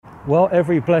Well,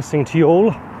 every blessing to you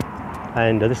all,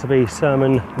 and this will be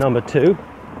sermon number 2,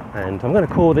 and I'm going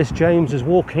to call this James's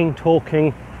Walking,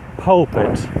 Talking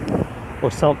Pulpit,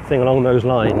 or something along those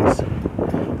lines.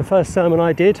 The first sermon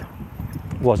I did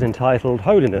was entitled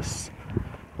Holiness,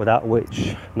 without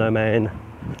which no man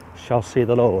shall see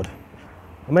the Lord.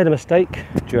 I made a mistake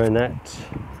during that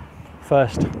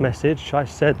first message. I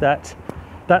said that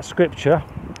scripture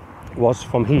was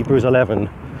from Hebrews 11,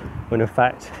 when in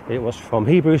fact it was from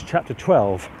Hebrews chapter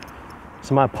 12.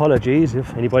 So my apologies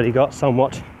if anybody got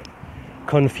somewhat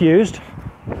confused,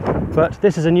 but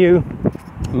this is a new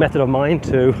method of mine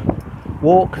to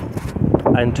walk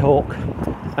and talk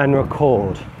and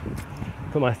record.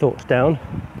 Put my thoughts down,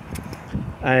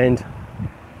 and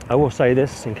I will say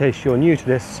this in case you're new to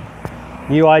this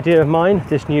new idea of mine,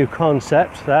 this new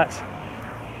concept, that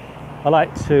I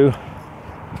like to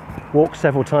walk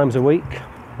several times a week.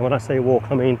 And when I say walk,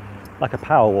 I mean like a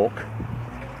power walk.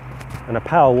 And a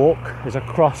power walk is a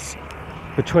cross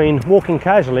between walking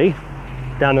casually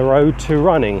down the road to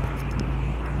running.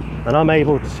 And I'm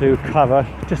able to cover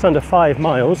just under 5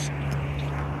 miles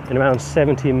in around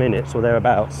 70 minutes or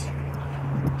thereabouts.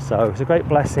 So it's a great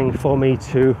blessing for me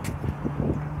to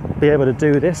be able to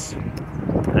do this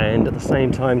and at the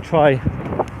same time try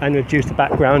and reduce the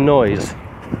background noise.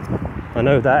 I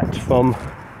know that from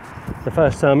the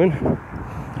first sermon,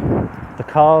 the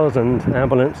cars and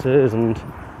ambulances and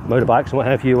motorbikes and what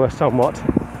have you are somewhat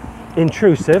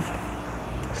intrusive,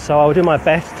 so I will do my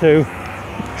best to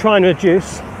try and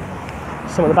reduce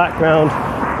some of the background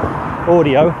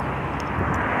audio.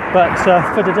 But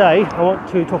for today I want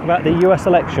to talk about the US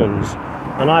elections,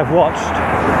 and I've watched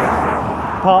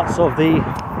parts of the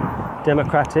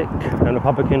Democratic and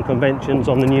Republican conventions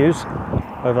on the news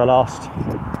over the last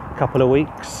couple of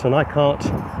weeks, and I can't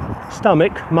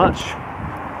stomach much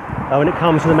when it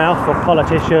comes to the mouth of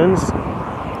politicians,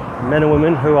 men and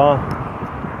women who are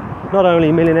not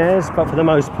only millionaires but for the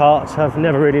most part have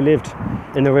never really lived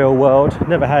in the real world,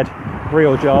 never had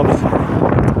real jobs,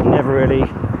 never really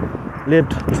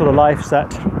lived the sort of lives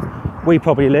that we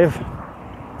probably live,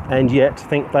 and yet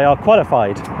think they are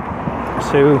qualified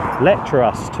to lecture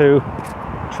us, to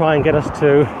try and get us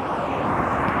to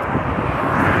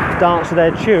dance to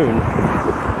their tune.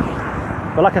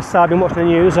 But like I said, I've been watching the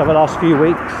news over the last few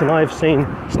weeks, and I've seen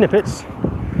snippets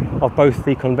of both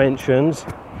the conventions,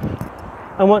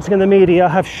 and once again the media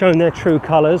have shown their true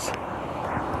colours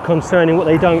concerning what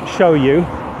they don't show you.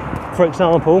 For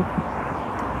example,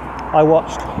 I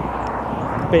watched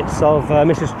bits of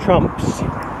Mrs. Trump's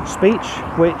speech,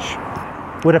 which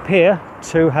would appear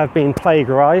to have been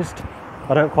plagiarised.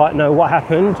 I don't quite know what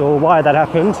happened or why that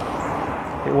happened.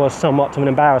 It was somewhat of an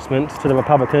embarrassment to the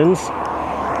Republicans,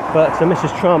 but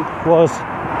Mrs. Trump was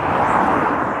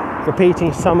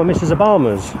repeating some of Mrs.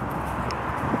 Obama's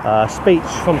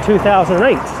speech from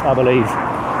 2008, I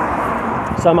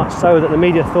believe. So much so that the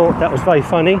media thought that was very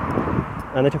funny,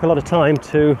 and they took a lot of time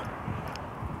to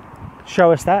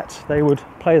show us that. They would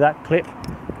play that clip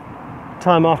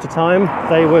time after time.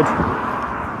 They would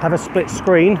have a split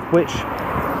screen, which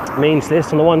means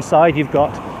this: on the one side you've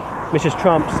got Mrs.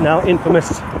 Trump's now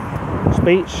infamous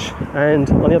speech, and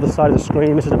on the other side of the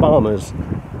screen Mrs. Obama's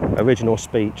original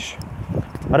speech.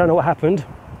 I don't know what happened.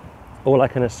 All I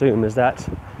can assume is that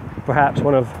perhaps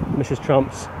one of Mrs.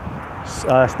 Trump's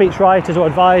speech writers or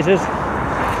advisors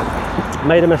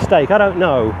made a mistake. I don't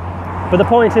know. But the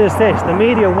point is this: the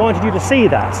media wanted you to see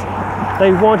that.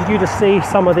 They wanted you to see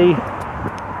some of the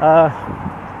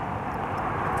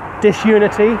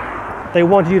disunity. They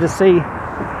wanted you to see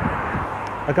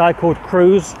a guy called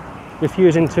Cruz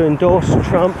refusing to endorse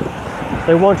Trump.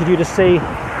 They wanted you to see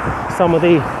some of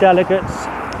the delegates'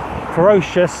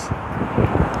 ferocious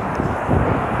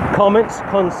comments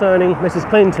concerning Mrs.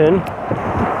 Clinton,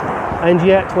 and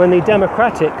yet when the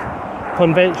Democratic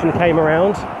convention came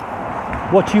around,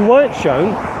 what you weren't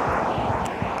shown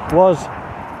was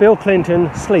Bill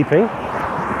Clinton sleeping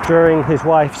during his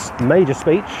wife's major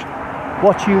speech.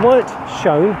 What you weren't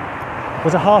shown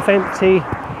was a half-empty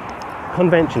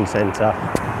convention centre,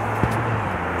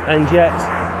 and yet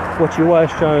what you were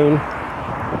shown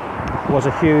was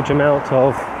a huge amount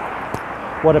of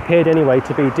what appeared anyway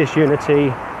to be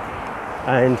disunity,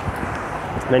 and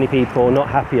many people not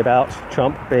happy about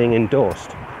Trump being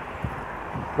endorsed.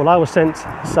 Well, I was sent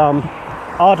some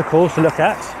articles to look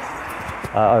at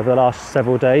over the last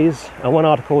several days, and one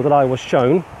article that I was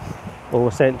shown, or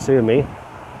was sent to me,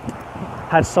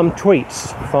 had some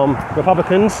tweets from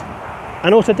Republicans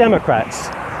and also Democrats.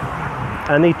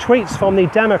 And the tweets from the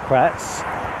Democrats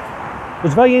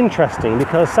was very interesting,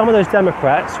 because some of those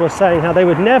Democrats were saying how they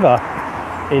would never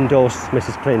endorse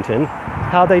Mrs. Clinton,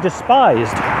 how they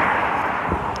despised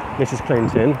Mrs.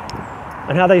 Clinton,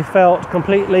 and how they felt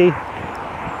completely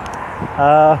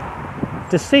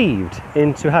deceived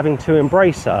into having to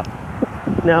embrace her.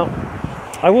 Now,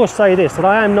 I will say this, that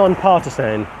I am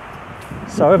non-partisan,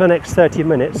 so over the next 30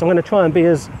 minutes I'm going to try and be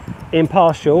as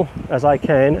impartial as I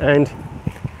can and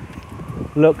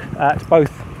look at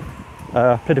both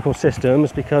political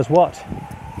systems, because what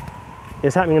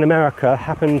is happening in America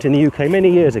happened in the UK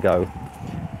many years ago.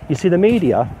 You see, the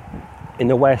media in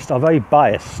the West are very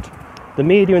biased. The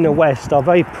media in the West are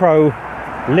very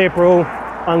pro-liberal,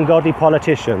 ungodly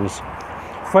politicians.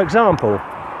 For example,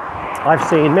 I've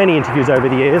seen many interviews over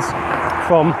the years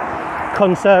from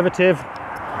conservative,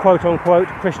 quote-unquote,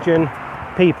 Christian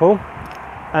people,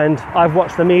 and I've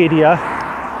watched the media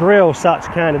grill such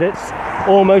candidates,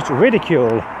 almost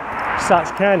ridicule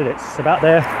such candidates about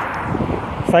their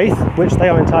faith, which they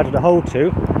are entitled to hold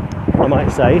to, I might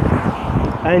say.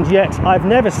 And yet I've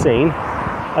never seen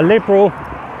a liberal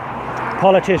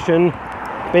politician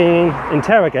being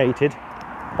interrogated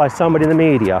by somebody in the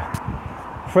media.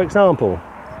 For example,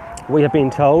 we have been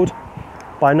told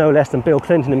by no less than Bill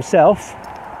Clinton himself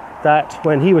that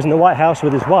when he was in the White House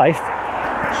with his wife,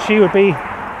 she would be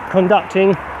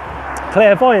conducting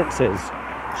clairvoyances.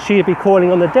 She would be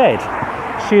calling on the dead.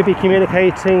 She would be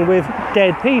communicating with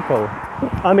dead people.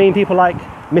 I mean, people like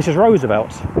Mrs.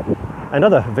 Roosevelt and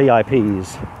other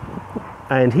VIPs.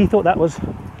 And he thought that was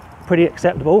pretty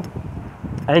acceptable.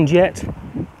 And yet,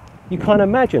 you can't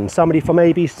imagine somebody from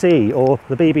ABC or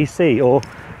the BBC or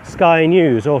Sky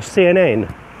News or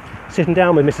CNN sitting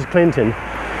down with Mrs. Clinton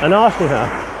and asking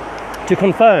her to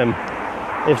confirm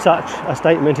if such a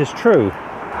statement is true.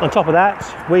 On top of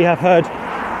that, we have heard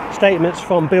statements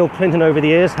from Bill Clinton over the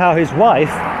years how his wife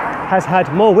has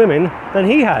had more women than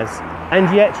he has,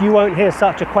 and yet you won't hear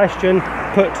such a question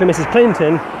put to Mrs.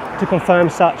 Clinton to confirm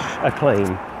such a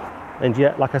claim. And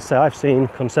yet, like I say, I've seen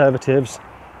conservatives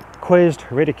quizzed,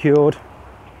 ridiculed,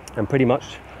 and pretty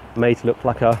much made to look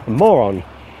like a moron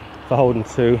for holding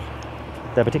to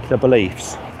their particular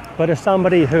beliefs. But as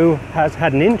somebody who has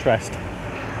had an interest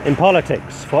in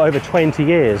politics for over 20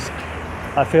 years,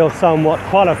 I feel somewhat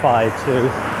qualified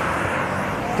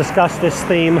to discuss this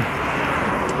theme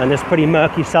and this pretty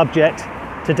murky subject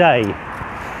today.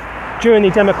 During the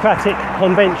Democratic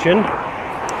convention,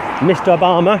 Mr.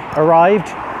 Obama arrived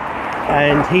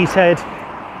and he said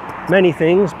many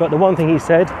things, but the one thing he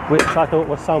said, which I thought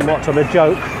was somewhat of a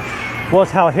joke,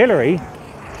 was how Hillary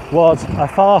was a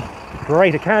far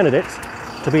greater candidate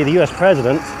to be the US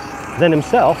president than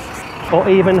himself or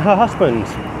even her husband.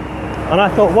 And I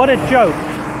thought, what a joke.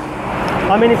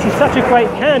 I mean, if she's such a great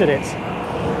candidate,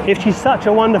 if she's such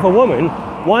a wonderful woman,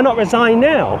 why not resign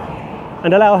now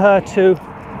and allow her to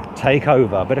take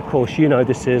over? But of course, you know,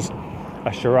 this is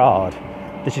a charade.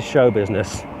 This is show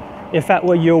business. In fact,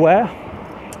 were you aware,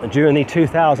 during the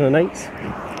 2008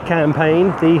 campaign,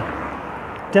 the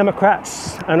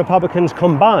Democrats and Republicans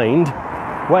combined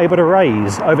were able to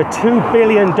raise over $2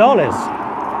 billion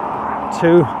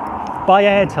to buy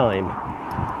airtime,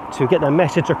 to get their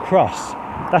message across.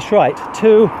 That's right,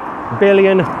 $2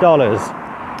 billion.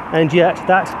 And yet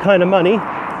that kind of money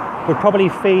would probably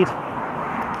feed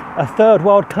a third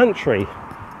world country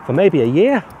for maybe a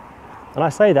year. And I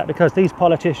say that because these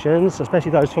politicians,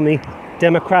 especially those from the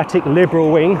Democratic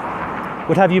liberal wing,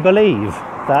 would have you believe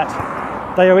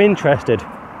that they are interested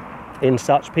in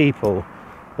such people,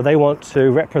 that they want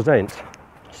to represent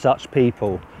such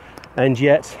people. And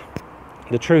yet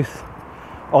the truth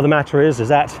of the matter is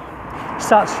that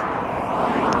such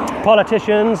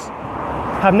politicians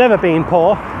have never been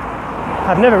poor,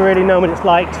 have never really known what it's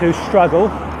like to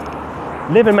struggle,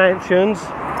 live in mansions,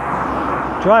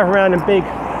 drive around in big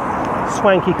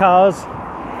swanky cars,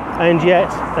 and yet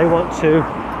they want to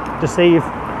deceive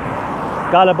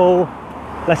gullible,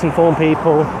 less informed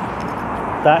people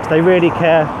that they really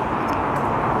care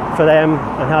for them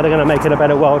and how they're going to make it a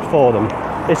better world for them.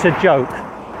 It's a joke.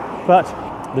 But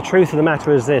the truth of the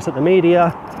matter is this, that the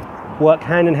media work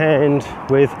hand in hand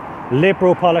with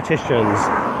liberal politicians.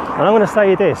 And I'm going to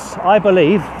say this, I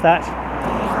believe that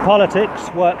politics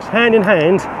works hand in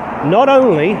hand not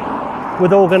only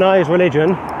with organised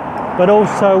religion, but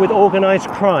also with organised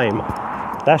crime.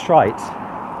 That's right.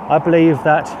 I believe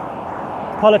that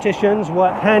politicians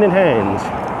work hand in hand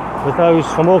with those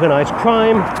from organised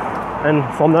crime and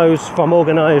from those from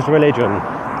organised religion.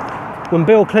 When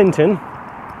Bill Clinton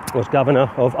was governor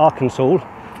of Arkansas,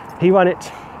 he ran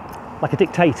it like a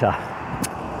dictator,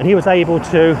 and he was able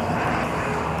to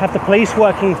have the police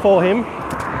working for him.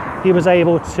 He was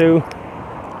able to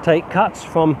take cuts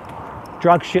from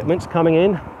drug shipments coming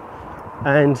in,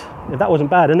 and if that wasn't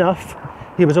bad enough,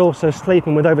 he was also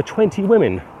sleeping with over 20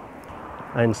 women.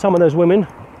 And some of those women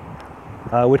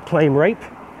would claim rape,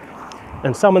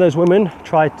 and some of those women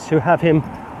tried to have him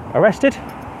arrested,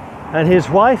 and his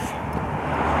wife,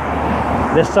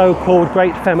 this so-called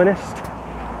great feminist,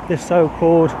 this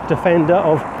so-called defender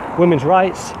of women's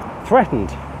rights, threatened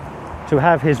to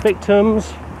have his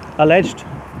victims, alleged,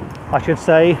 I should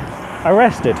say,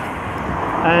 arrested.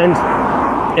 And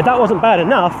if that wasn't bad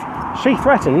enough, she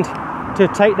threatened to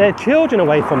take their children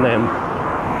away from them.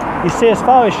 You see, as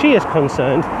far as she is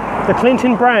concerned, the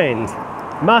Clinton brand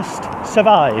must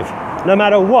survive, no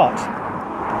matter what.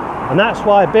 And that's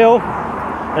why Bill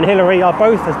and Hillary are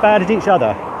both as bad as each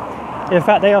other. In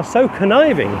fact, they are so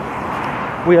conniving,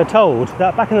 we are told,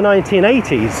 that back in the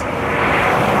 1980s,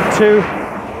 to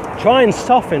try and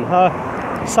soften her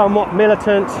somewhat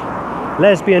militant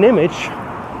lesbian image,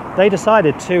 they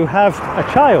decided to have a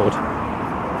child,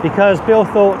 because Bill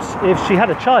thought if she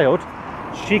had a child,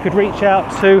 she could reach out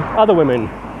to other women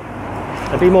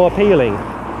and be more appealing.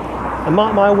 And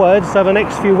mark my words, over the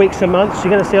next few weeks and months,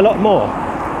 you're going to see a lot more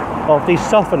of the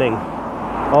softening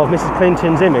of Mrs.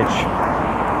 Clinton's image.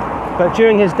 But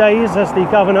during his days as the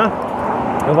governor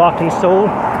of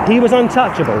Arkansas, he was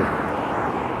untouchable.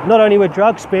 Not only were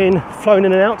drugs being flown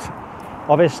in and out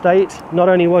of his state, not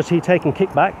only was he taking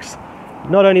kickbacks,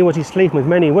 not only was he sleeping with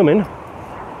many women,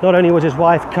 not only was his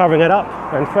wife covering it up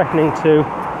and threatening to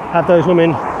have those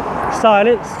women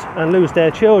silenced and lose their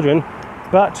children,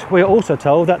 but we're also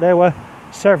told that there were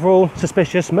several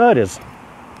suspicious murders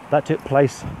that took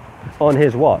place on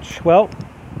his watch. Well,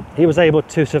 he was able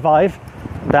to survive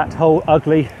that whole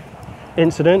ugly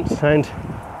incident, and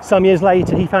some years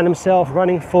later he found himself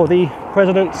running for the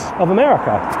president of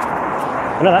America.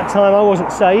 And at that time I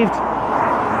wasn't saved,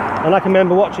 and I can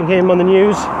remember watching him on the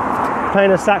news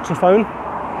playing a saxophone,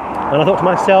 and I thought to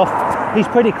myself, he's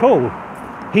pretty cool,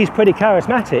 he's pretty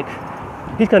charismatic,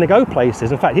 he's going to go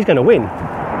places, in fact he's going to win,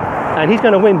 and he's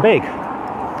going to win big.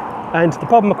 And the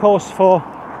problem, of course, for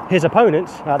his opponent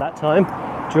at that time,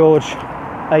 George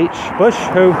H. Bush,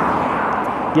 who,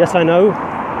 yes I know,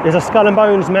 is a skull and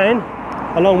bones man,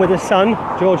 along with his son,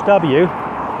 George W.,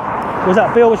 was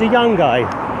that Bill was a young guy.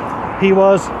 He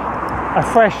was a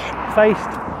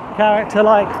fresh-faced character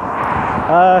like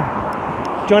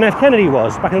John F. Kennedy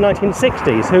was back in the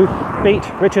 1960s, who beat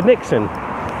Richard Nixon.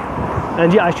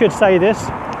 And yet I should say this,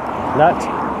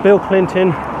 that Bill Clinton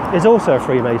is also a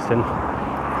Freemason.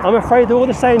 I'm afraid they're all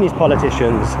the same, these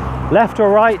politicians. Left or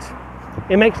right,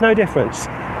 it makes no difference.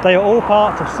 They are all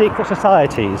part of secret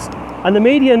societies. And the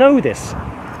media know this,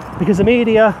 because the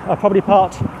media are probably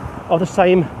part of the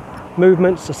same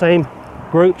movements, the same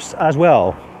groups as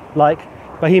well, like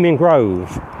Bohemian Grove,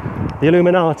 the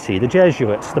Illuminati, the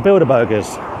Jesuits, the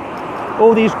Bilderbergers.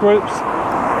 All these groups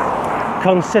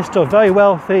consist of very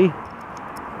wealthy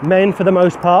men for the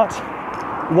most part,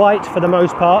 white for the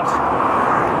most part,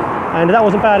 and if that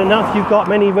wasn't bad enough, you've got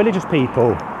many religious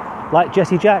people like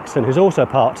Jesse Jackson, who's also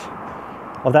part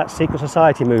of that secret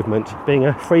society movement, being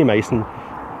a Freemason,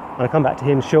 and I'll come back to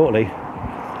him shortly.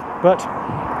 But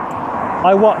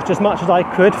I watched as much as I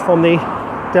could from the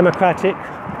Democratic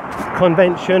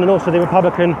convention and also the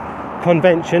Republican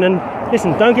convention, and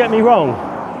listen, don't get me wrong,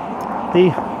 the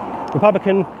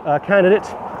Republican candidate,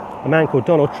 a man called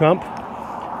Donald Trump,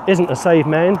 isn't a saved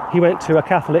man. He went to a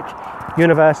Catholic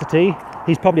university,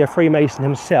 he's probably a Freemason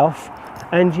himself,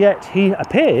 and yet he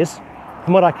appears,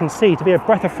 from what I can see, to be a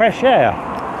breath of fresh air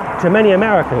to many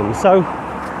Americans. So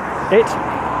it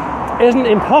isn't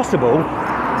impossible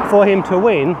for him to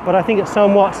win, but I think it's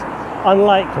somewhat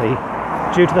unlikely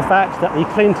due to the fact that the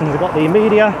Clintons have got the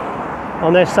media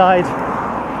on their side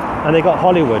and they got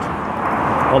Hollywood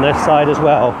on their side as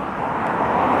well.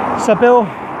 So Bill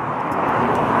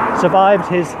survived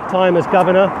his time as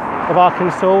governor of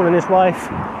Arkansas, and his wife,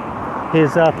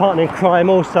 his partner in crime,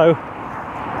 also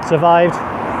survived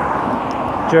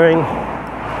during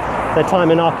their time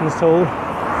in Arkansas.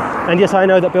 And yes, I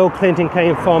know that Bill Clinton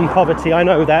came from poverty, I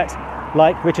know that,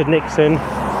 like Richard Nixon,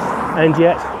 and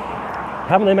yet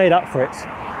haven't they made up for it?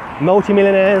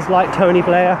 Multi-millionaires like Tony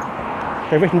Blair,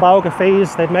 they've written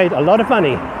biographies, they've made a lot of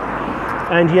money,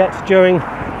 and yet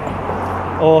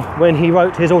or when he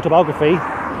wrote his autobiography,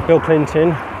 Bill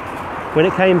Clinton, when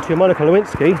it came to Monica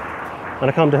Lewinsky, and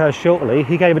I'll come to her shortly,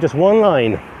 he gave her just one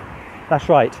line. That's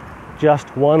right,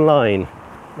 just one line.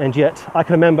 And yet I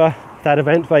can remember that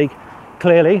event very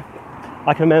clearly.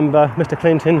 I can remember Mr.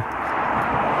 Clinton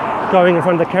going in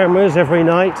front of the cameras every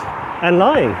night and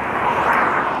lying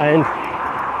and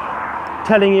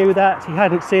telling you that he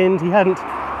hadn't sinned, he hadn't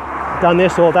done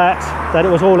this or that it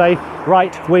was all a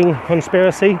right-wing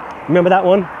conspiracy. Remember that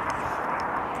one?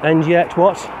 And yet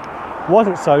what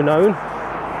wasn't so known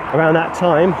around that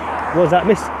time was that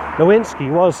Miss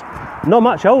Lewinsky was not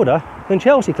much older than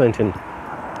Chelsea Clinton,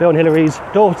 Bill and Hillary's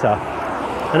daughter.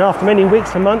 And after many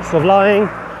weeks and months of lying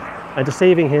and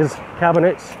deceiving his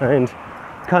cabinet and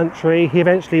country, he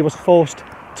eventually was forced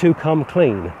to come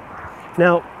clean.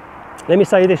 Now, let me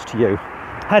say this to you.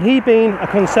 Had he been a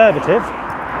Conservative,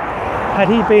 had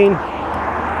he been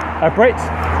a Brit,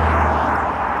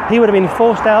 he would have been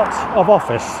forced out of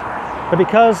office. But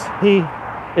because he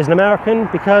is an American,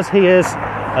 because he is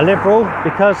a Liberal,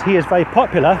 because he is very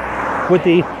popular with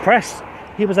the press,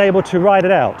 he was able to ride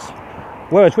it out.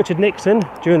 Whereas Richard Nixon,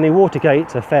 during the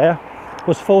Watergate affair,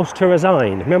 was forced to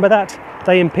resign. Remember that?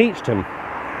 They impeached him.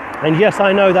 And yes,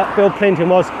 I know that Bill Clinton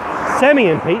was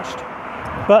semi-impeached,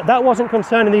 but that wasn't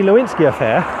concerning the Lewinsky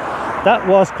affair. That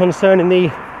was concerning the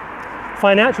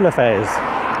financial affairs.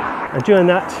 And during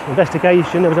that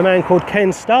investigation, there was a man called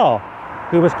Ken Starr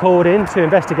who was called in to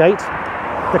investigate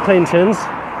the Clintons.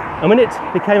 And when it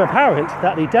became apparent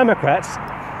that the Democrats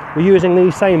were using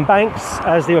the same banks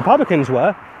as the Republicans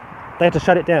were, they had to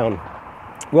shut it down.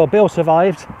 Well, Bill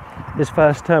survived his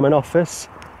first term in office,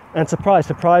 and surprise,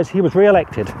 surprise, he was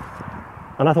re-elected.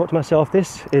 And I thought to myself,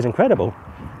 this is incredible,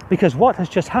 because what has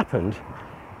just happened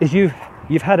is you've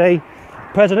had a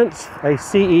president, a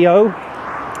CEO,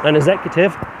 an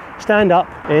executive stand up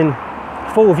in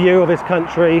full view of his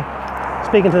country,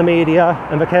 speaking to the media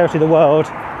and vicariously the world,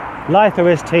 lie through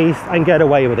his teeth and get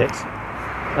away with it.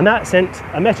 And that sent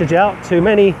a message out to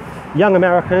many young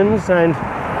Americans and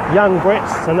young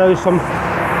Brits and those from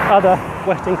other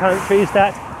Western countries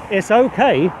that it's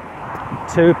okay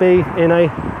to be in a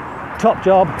top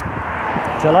job,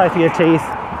 to lie through your teeth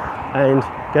and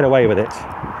get away with it.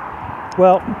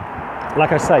 Well,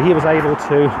 like I say, he was able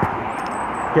to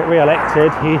get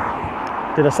re-elected. He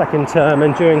did a second term,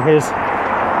 and during his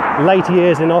later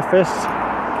years in office,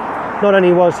 not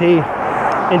only was he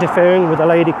interfering with a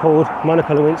lady called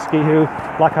Monica Lewinsky, who,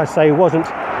 like I say, wasn't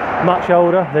much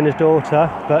older than his daughter,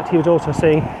 but he was also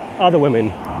seeing other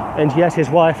women. And yes, his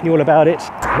wife knew all about it,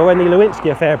 but when the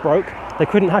Lewinsky affair broke, they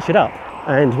couldn't hush it up.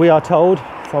 And we are told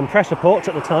from press reports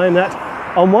at the time that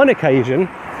on one occasion,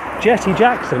 Jesse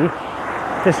Jackson,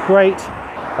 this great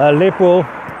liberal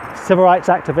civil rights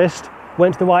activist,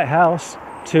 went to the White House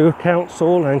to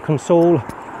counsel and console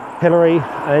Hillary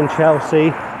and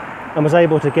Chelsea, and was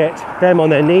able to get them on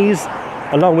their knees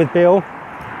along with Bill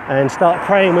and start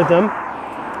praying with them.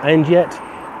 And yet,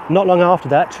 not long after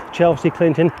that, Chelsea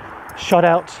Clinton shot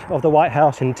out of the White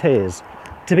House in tears.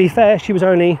 To be fair, she was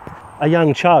only a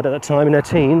young child at the time, in her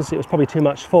teens. It was probably too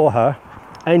much for her.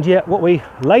 And yet what we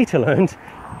later learned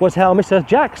was how Mr.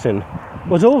 Jackson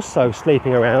was also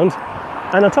sleeping around,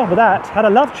 and on top of that had a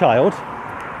love child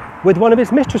with one of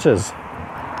his mistresses.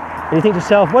 And you think to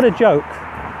yourself, what a joke.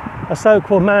 A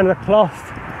so-called man of the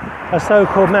cloth, a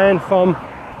so-called man from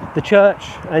the church,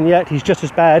 and yet he's just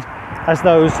as bad as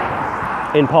those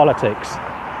in politics.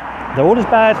 They're all as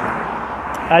bad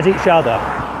as each other.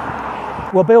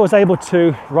 Well, Bill was able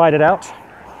to ride it out,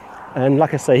 and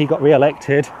like I say, he got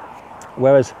re-elected,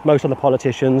 whereas most other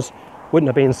politicians wouldn't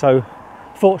have been so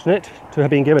fortunate to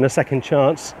have been given a second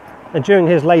chance. And during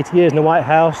his later years in the White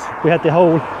House, we had the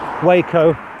whole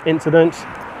Waco incident,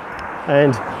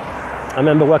 and I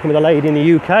remember working with a lady in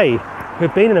the UK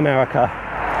who'd been in America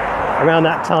around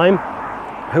that time,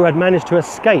 who had managed to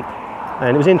escape.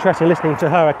 And it was interesting listening to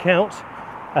her account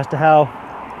as to how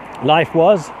life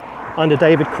was under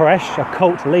David Koresh, a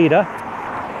cult leader.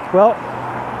 Well,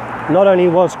 not only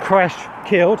was Koresh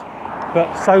killed,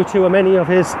 but so too were many of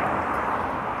his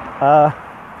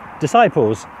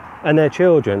disciples and their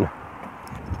children.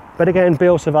 But again,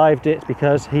 Bill survived it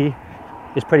because he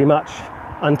is pretty much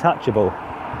untouchable.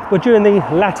 Well, during the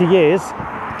latter years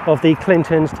of the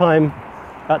Clintons' time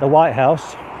at the White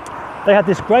House, they had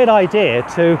this great idea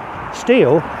to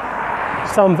steal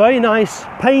some very nice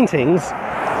paintings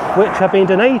which had been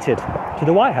donated to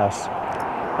the White House.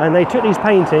 And they took these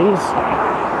paintings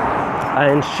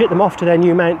and shipped them off to their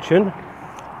new mansion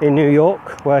in New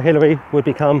York, where Hillary would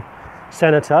become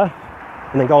senator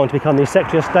and then go on to become the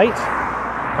Secretary of State.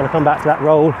 And I'll come back to that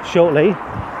role shortly.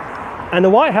 And the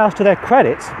White House, to their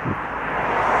credit,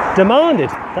 demanded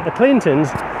that the Clintons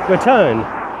return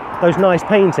those nice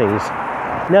paintings.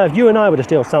 Now, if you and I were to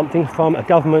steal something from a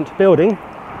government building,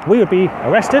 we would be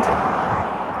arrested,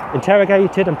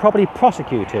 interrogated, and probably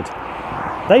prosecuted.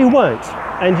 They weren't.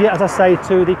 And yet, as I say,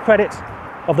 to the credit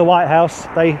of the White House,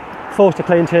 they forced the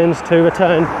Clintons to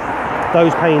return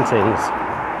those paintings.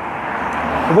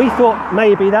 We thought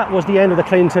maybe that was the end of the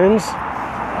Clintons.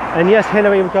 And yes,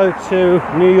 Hillary would go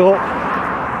to New York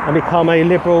and become a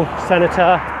Liberal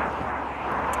senator,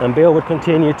 and Bill would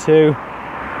continue to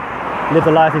live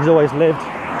the life he's always lived,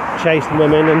 chasing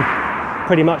women and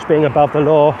pretty much being above the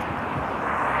law.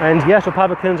 And yes,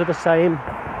 Republicans are the same.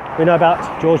 We know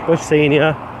about George Bush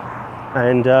Sr.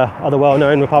 and other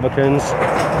well-known Republicans.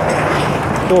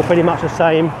 It's all pretty much the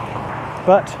same.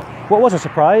 But what was a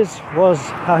surprise was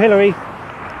how Hillary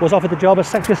was offered the job as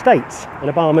Secretary of State in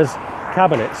Obama's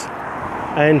cabinet.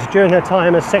 And during her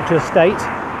time as Secretary of State,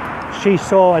 she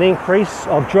saw an increase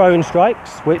of drone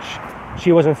strikes, which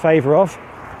she was in favour of.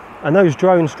 And those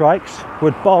drone strikes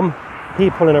would bomb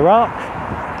people in Iraq,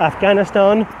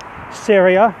 Afghanistan,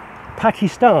 Syria,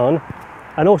 Pakistan,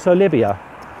 and also Libya.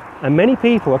 And many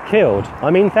people were killed, I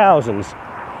mean thousands.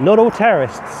 Not all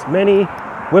terrorists, many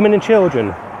women and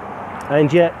children.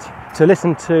 And yet, to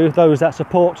listen to those that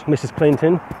support Mrs.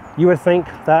 Clinton, you would think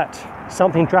that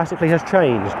something drastically has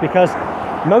changed, because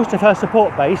most of her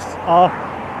support base are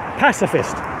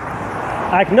pacifist,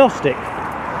 agnostic,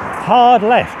 hard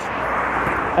left.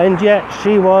 And yet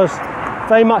she was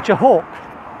very much a hawk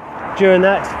during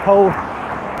that whole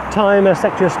time as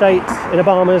Secretary of State in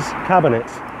Obama's cabinet.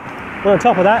 And on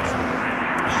top of that,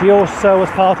 she also was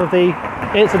part of the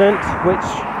incident which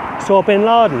saw bin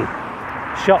Laden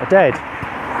shot dead.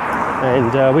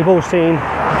 And we've all seen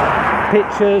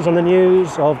pictures on the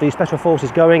news of the special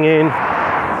forces going in,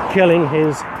 killing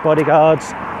his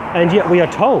bodyguards. And yet we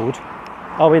are told,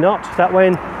 are we not, that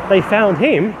when they found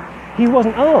him, he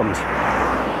wasn't armed.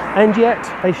 And yet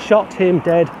they shot him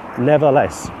dead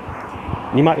nevertheless.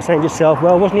 You might be saying to yourself,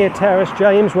 well, wasn't he a terrorist,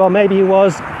 James? Well, maybe he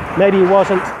was, maybe he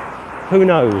wasn't. Who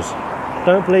knows?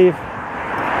 Don't believe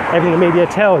everything the media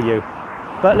tell you.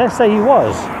 But let's say he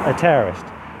was a terrorist.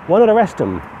 Why not arrest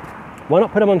him? Why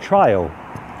not put him on trial?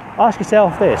 Ask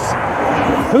yourself this: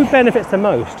 who benefits the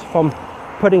most from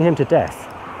putting him to death?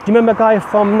 Do you remember a guy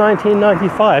from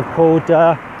 1995 called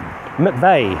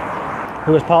McVeigh,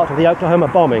 who was part of the Oklahoma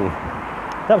bombing?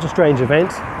 That was a strange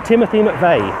event. Timothy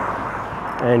McVeigh.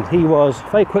 And he was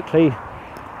very quickly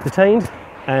detained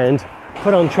and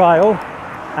put on trial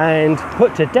and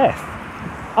put to death.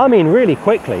 I mean, really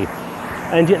quickly.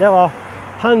 And yet there are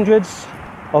hundreds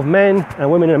of men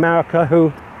and women in America who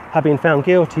have been found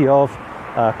guilty of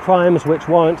crimes which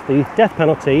warrant the death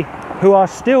penalty, who are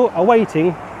still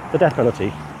awaiting the death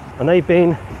penalty. And they've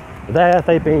been there,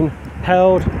 they've been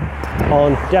held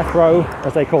on death row,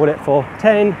 as they call it, for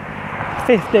 10,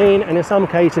 15, and in some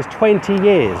cases 20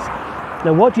 years.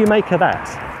 Now, what do you make of that?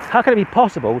 How can it be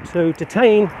possible to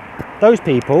detain those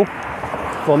people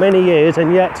for many years,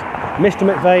 and yet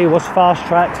Mr. McVeigh was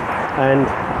fast-tracked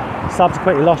and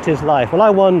subsequently lost his life? Well, I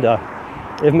wonder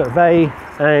if McVeigh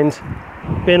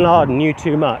and bin Laden knew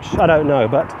too much. I don't know,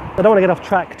 but I don't want to get off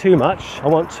track too much. I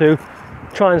want to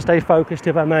try and stay focused,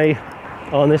 if I may,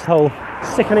 on this whole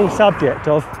sickening subject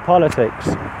of politics.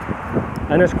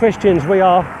 And as Christians, we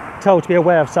are told to be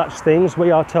aware of such things. We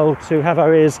are told to have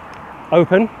our ears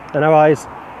open and our eyes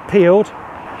peeled,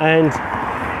 and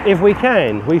if we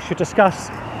can, we should discuss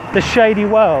the shady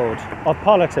world of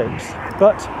politics.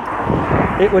 But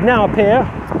it would now appear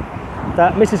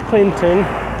that Mrs. Clinton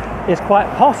is quite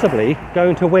possibly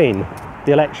going to win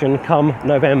the election come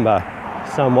November.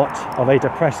 Somewhat of a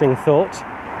depressing thought.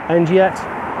 And yet,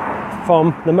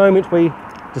 from the moment we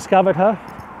discovered her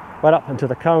right up until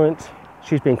the current,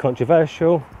 she's been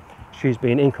controversial, she's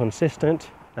been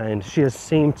inconsistent, and she has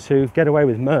seemed to get away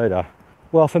with murder.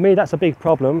 Well, for me, that's a big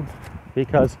problem,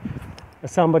 because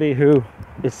as somebody who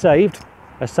is saved,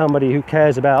 as somebody who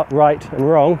cares about right and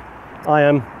wrong, I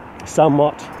am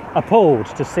somewhat appalled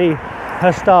to see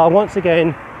her star once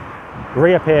again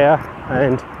reappear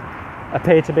and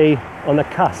appear to be on the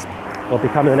cusp of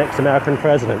becoming the next American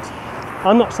president.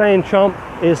 I'm not saying Trump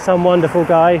is some wonderful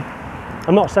guy.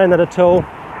 I'm not saying that at all.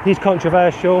 He's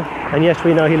controversial, and yes,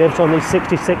 we know he lives on the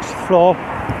 66th floor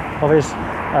of his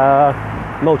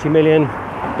multi-million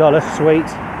dollar suite.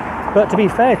 But to be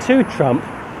fair to Trump,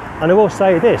 and I will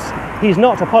say this, he's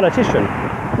not a politician.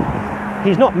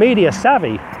 He's not media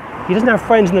savvy. He doesn't have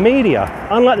friends in the media,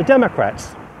 unlike the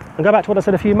Democrats. And go back to what I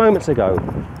said a few moments ago.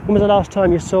 When was the last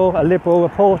time you saw a liberal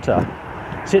reporter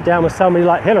sit down with somebody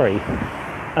like Hillary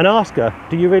and ask her,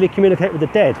 do you really communicate with the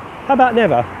dead? How about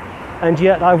never? And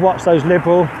yet I've watched those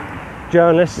liberal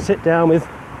journalists sit down with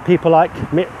people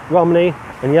like Mitt Romney,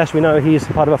 and yes, we know he's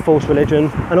part of a false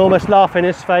religion, and almost laugh in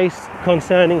his face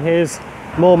concerning his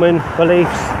Mormon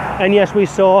beliefs. And yes, we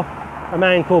saw a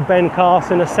man called Ben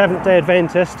Carson, a Seventh-day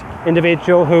Adventist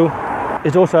individual who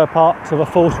is also a part of a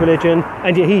false religion,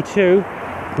 and yet he too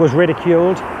was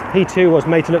ridiculed. He too was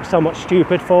made to look somewhat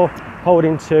stupid for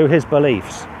holding to his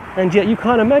beliefs. And yet you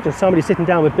can't imagine somebody sitting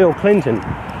down with Bill Clinton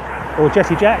or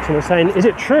Jesse Jackson and saying, is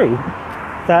it true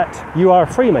that you are a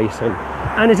Freemason?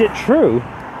 And is it true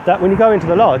that when you go into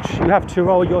the lodge, you have to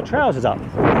roll your trousers up.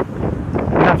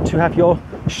 You have to have your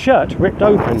shirt ripped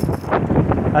open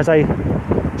as a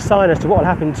sign as to what will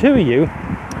happen to you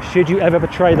should you ever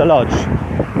betray the lodge.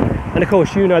 And of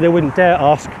course, you know they wouldn't dare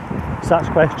ask such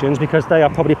questions because they are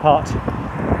probably part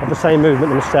of the same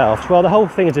movement themselves. Well, the whole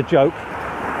thing is a joke.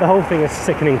 The whole thing is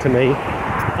sickening to me.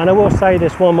 And I will say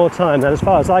this one more time, that as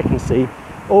far as I can see,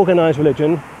 organised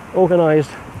religion,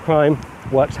 organised crime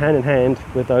works hand in hand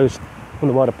with those from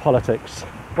the world of politics.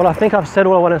 Well, I think I've said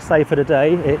all I want to say for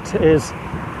today. It is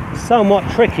somewhat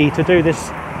tricky to do this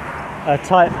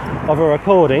type of a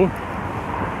recording,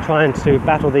 trying to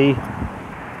battle the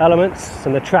elements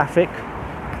and the traffic,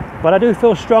 but I do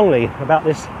feel strongly about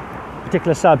this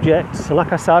particular subject. And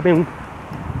like I said, I've been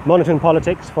monitoring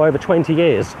politics for over 20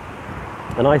 years,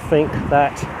 and I think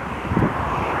that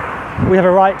we have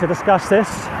a right to discuss this.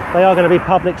 They are going to be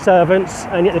public servants,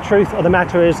 and yet the truth of the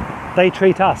matter is they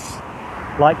treat us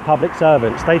like public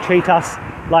servants. They treat us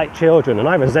like children, and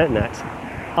I resent that.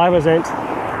 I resent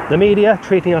the media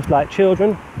treating us like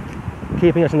children,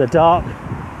 keeping us in the dark,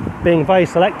 being very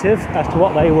selective as to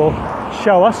what they will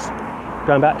show us.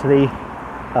 Going back to the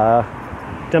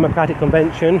Democratic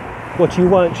Convention, what you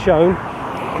weren't shown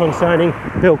concerning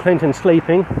Bill Clinton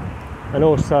sleeping, and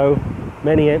also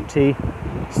many empty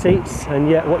seats, and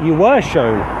yet what you were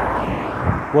shown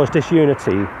was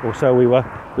disunity, or so we were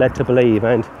led to believe,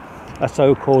 and a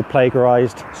so-called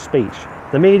plagiarized speech.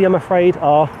 The media, I'm afraid,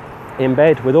 are in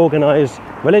bed with organised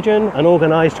religion and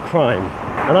organised crime.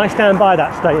 And I stand by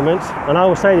that statement, and I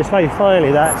will say this very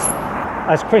finally, that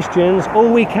as Christians,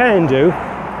 all we can do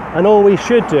and all we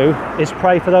should do is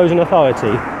pray for those in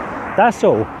authority. That's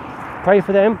all. Pray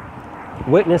for them,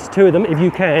 witness to them if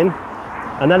you can,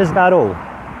 and that is about all.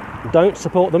 Don't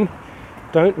support them,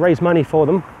 don't raise money for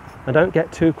them, and don't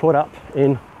get too caught up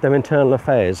in their internal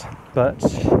affairs. But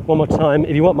one more time,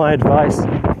 if you want my advice,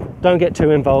 don't get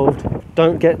too involved,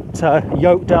 don't get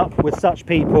yoked up with such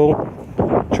people.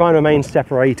 Try and remain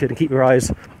separated and keep your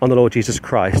eyes on the Lord Jesus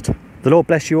Christ. The Lord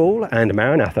bless you all, and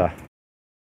Maranatha.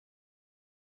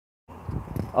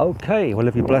 Okay, well,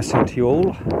 every blessing to you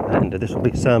all, and this will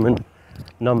be sermon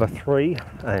number 3,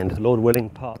 and Lord willing,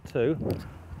 part 2,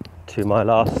 to my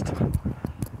last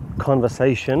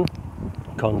conversation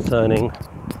concerning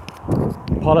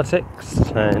politics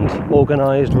and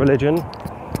organised religion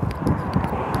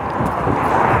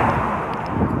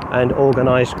and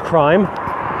organised crime.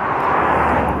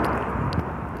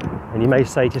 And you may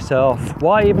say to yourself,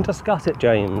 why even discuss it,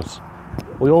 James?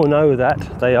 We all know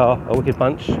that they are a wicked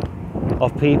bunch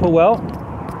of people. Well,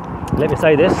 let me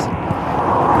say this.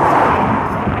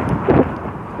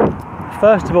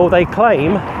 First of all, they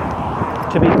claim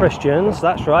to be Christians.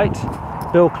 That's right.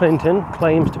 Bill Clinton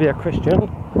claims to be a Christian.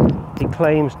 He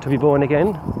claims to be born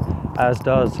again, as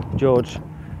does George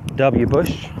W.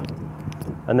 Bush.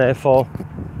 And therefore,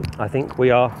 I think we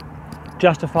are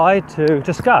justified to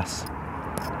discuss,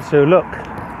 to look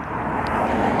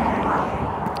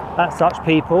at such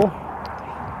people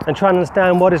and try and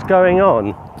understand what is going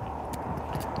on.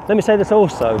 Let me say this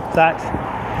also, that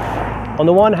on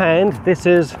the one hand, this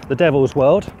is the devil's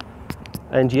world,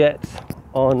 and yet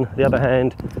on the other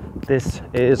hand, this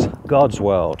is God's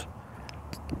world.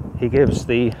 He gives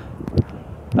the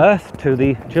earth to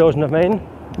the children of men,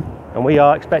 and we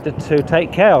are expected to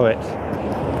take care of it.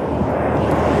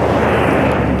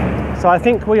 So I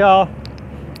think we are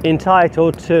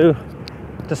entitled to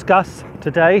discuss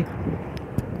today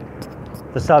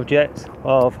the subject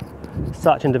of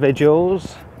such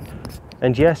individuals.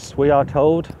 And yes, we are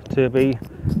told to be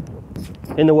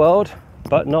in the world,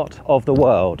 but not of the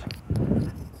world.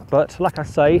 But like I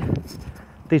say,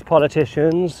 these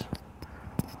politicians,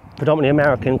 predominantly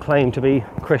American, claim to be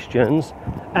Christians,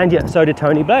 and yet so did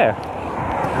Tony Blair.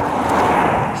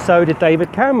 So did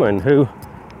David Cameron, who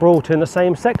brought in the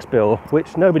same-sex bill,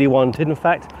 which nobody wanted. In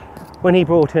fact, when he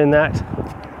brought in that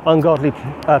ungodly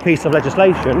piece of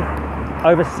legislation,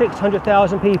 over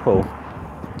 600,000 people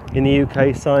in the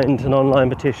UK signed an online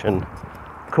petition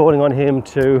calling on him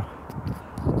to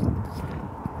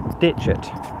ditch it,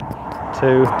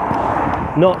 to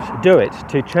not do it,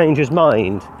 to change his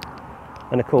mind.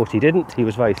 And of course he didn't. He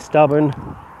was very stubborn,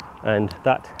 and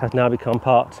that has now become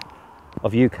part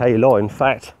of UK law. In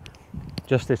fact,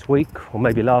 just this week, or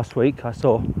maybe last week, I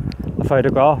saw a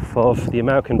photograph of the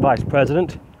American Vice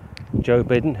President, Joe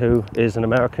Biden, who is an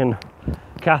American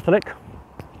Catholic,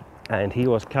 and he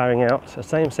was carrying out a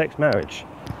same-sex marriage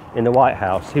in the White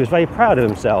House. He was very proud of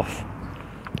himself.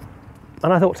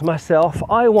 And I thought to myself,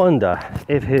 I wonder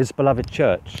if his beloved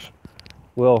church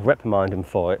will reprimand him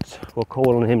for it, will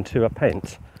call on him to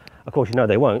repent. Of course, you know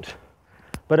they won't.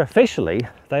 But officially,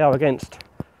 they are against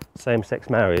same-sex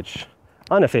marriage.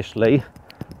 Unofficially,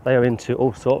 they are into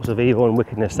all sorts of evil and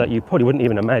wickedness that you probably wouldn't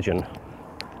even imagine.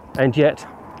 And yet,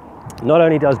 not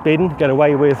only does Biden get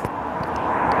away with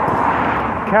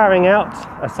carrying out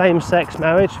a same-sex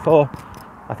marriage for,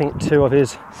 I think, 2 of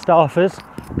his staffers,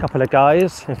 a couple of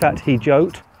guys. In fact, he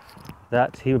joked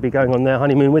that he would be going on their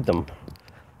honeymoon with them.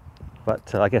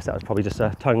 But I guess that was probably just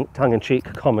a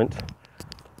tongue-in-cheek comment.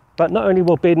 But not only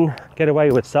will Biden get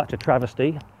away with such a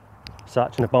travesty,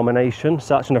 such an abomination,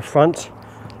 such an affront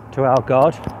to our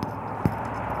God,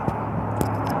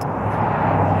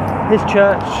 his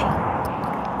church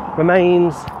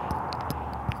remains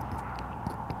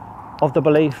of the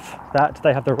belief that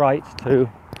they have the right to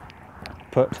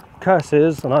put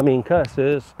curses, and I mean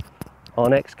curses,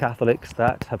 on ex-Catholics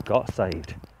that have got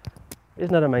saved.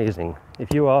 Isn't that amazing?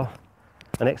 If you are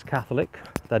an ex-Catholic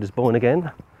that is born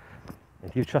again,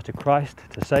 if you trusted Christ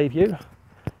to save you,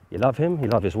 you love him, you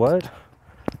love his word,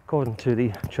 according to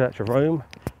the Church of Rome,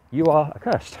 you are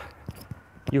accursed.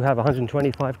 You have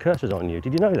 125 curses on you.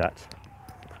 Did you know that?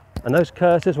 And those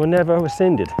curses were never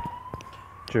rescinded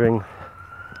during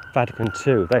Vatican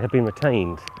II. They have been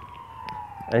retained.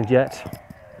 And yet,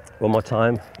 one more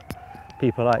time,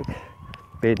 people like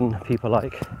Biden, people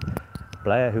like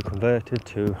Blair, who converted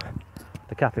to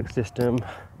the Catholic system,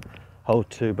 hold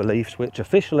to beliefs which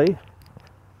officially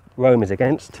Rome is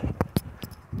against,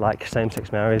 like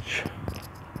same-sex marriage,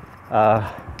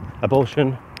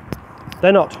 abortion.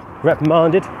 They're not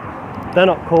reprimanded, they're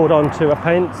not called on to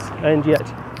repent, and yet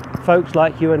folks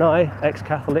like you and I,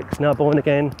 ex-Catholics, now born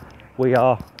again, we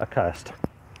are accursed.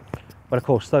 But of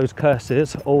course those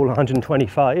curses, all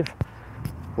 125,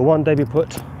 will one day be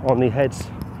put on the heads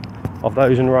of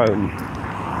those in Rome.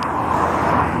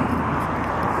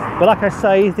 But like I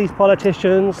say, these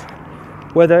politicians,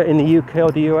 whether in the UK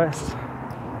or the US,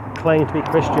 claim to be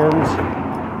Christians,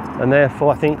 and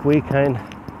therefore I think we can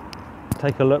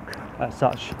take a look at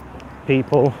such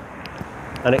people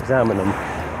and examine them.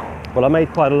 Well, I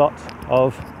made quite a lot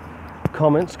of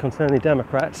comments concerning the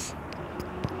Democrats,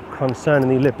 concerning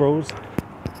the Liberals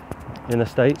in the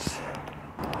States,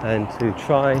 and to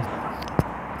try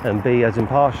and be as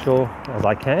impartial as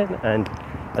I can and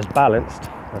as balanced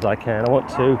as I can. I want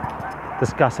to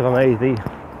discuss, if I may, the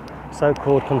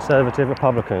so-called conservative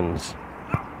Republicans.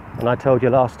 And I told you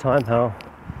last time how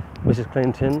Mrs.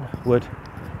 Clinton would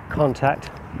contact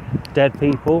dead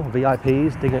people,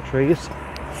 VIPs, dignitaries,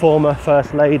 former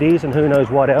first ladies, and who knows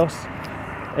what else.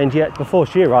 And yet before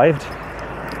she arrived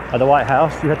at the White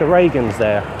House, you had the Reagans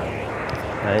there.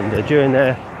 And during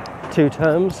their 2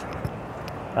 terms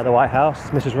at the White House,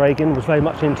 Mrs. Reagan was very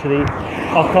much into the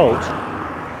occult.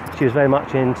 She was very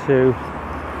much into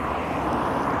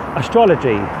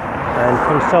astrology and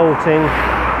consulting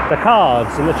the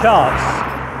cards and the charts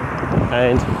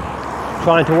and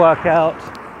trying to work out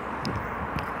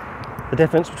the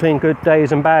difference between good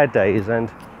days and bad days.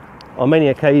 And on many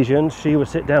occasions she would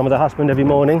sit down with her husband every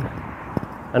morning,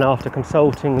 and after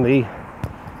consulting the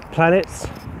planets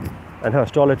and her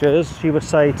astrologers, she would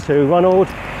say to Ronald,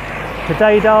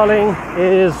 "Today, darling,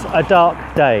 is a dark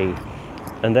day,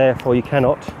 and therefore you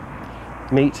cannot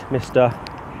meet Mr.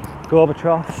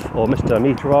 Gorbachev or Mr.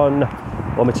 Mitterrand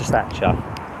or Mr. Thatcher.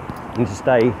 You need to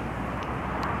stay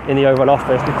in the Oval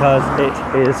Office because it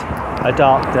is a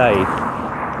dark day."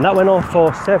 And that went on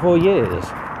for several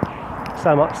years,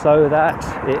 so much so that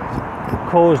it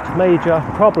caused major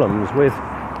problems with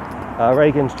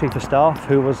Reagan's chief of staff,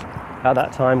 who was at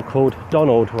that time called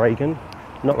Donald Reagan,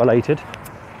 not related.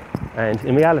 And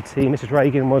in reality, Mrs.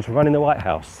 Reagan was running the White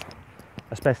House,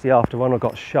 especially after Ronald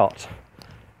got shot.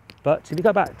 But if you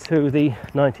go back to the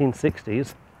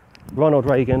 1960s, Ronald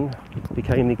Reagan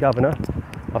became the governor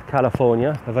of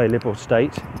California, a very liberal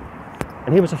state,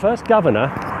 and he was the first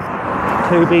governor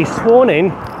to be sworn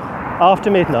in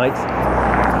after midnight.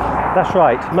 That's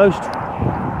right, most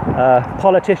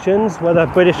politicians, whether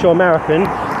British or American,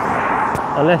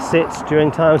 unless it's during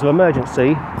times of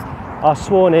emergency, are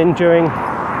sworn in during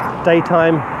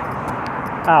daytime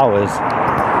hours,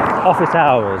 office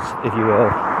hours, if you will.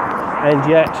 And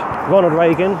yet Ronald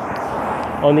Reagan,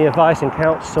 on the advice and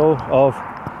counsel of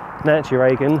Nancy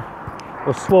Reagan,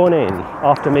 was sworn in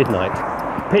after midnight,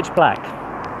 pitch black.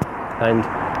 And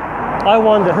I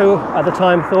wonder who at the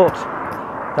time thought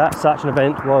that such an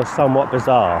event was somewhat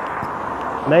bizarre.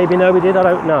 Maybe nobody did, I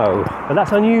don't know, but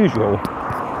that's unusual.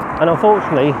 And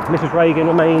unfortunately, Mrs. Reagan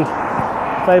remained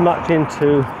very much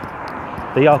into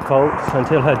the occult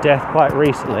until her death quite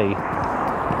recently.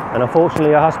 And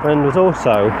unfortunately, her husband was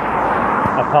also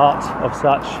a part of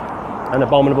such an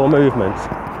abominable movement.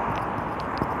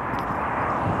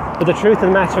 But the truth of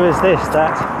the matter is this,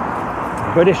 that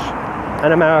British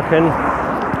and American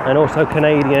and also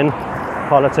Canadian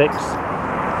politics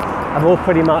have all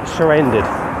pretty much surrendered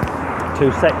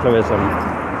to secularism,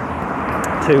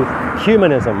 to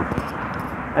humanism,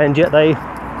 and yet they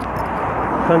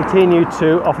continue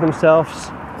to offer themselves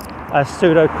as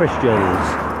pseudo-Christians.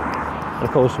 And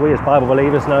of course, we as Bible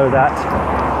believers know that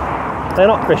they're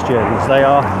not Christians. They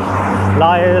are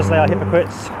liars, they are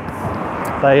hypocrites,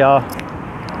 they are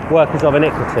workers of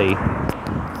iniquity.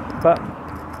 But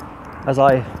as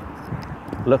I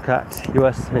look at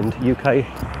US and UK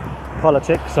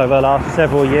politics over the last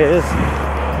several years,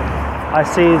 I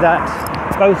see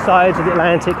that both sides of the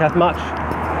Atlantic have much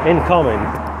in common.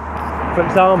 For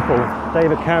example,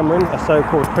 David Cameron, a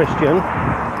so-called Christian,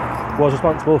 was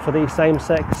responsible for the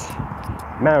same-sex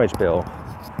marriage bill.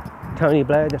 Tony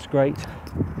Blair, this great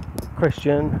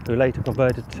Christian who later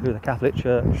converted to the Catholic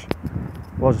Church,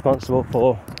 was responsible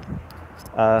for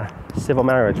civil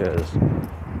marriages,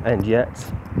 and yet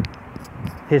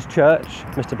his church,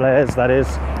 Mr. Blair's that is,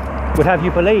 would have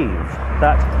you believe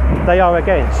that they are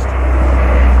against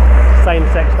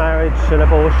same-sex marriage and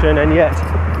abortion, and yet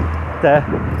their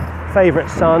favourite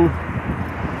son,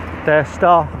 their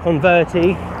star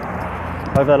convertee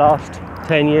over the last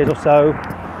 10 years or so,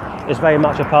 is very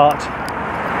much a part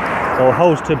or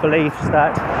holds to beliefs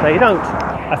that they don't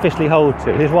officially hold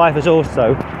to. His wife is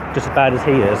also just as bad as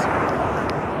he is.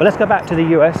 But let's go back to the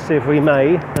US, if we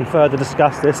may, and further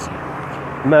discuss this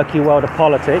murky world of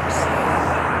politics.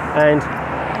 And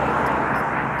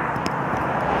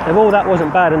if all that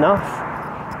wasn't bad enough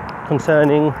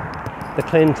concerning the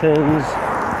Clintons,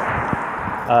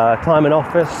 time in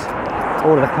office,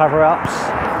 all of the cover-ups,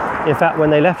 in fact, when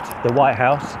they left the White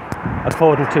House,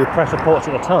 according to press reports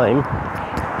at the time,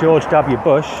 George W.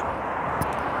 Bush,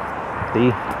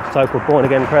 the so-called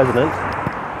born-again president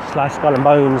 / Skull and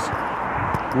Bones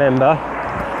member,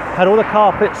 had all the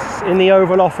carpets in the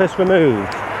Oval Office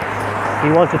removed. He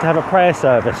wanted to have a prayer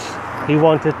service. He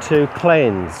wanted to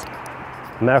cleanse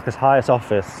America's highest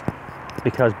office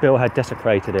because Bill had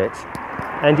desecrated it.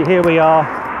 And here we are,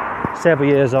 several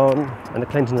years on, and the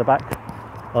Clintons are back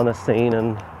on the scene,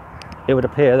 and it would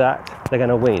appear that they're going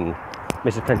to win.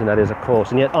 Mrs. Clinton, that is, of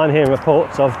course. And yet I'm hearing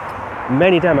reports of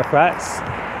many Democrats,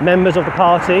 members of the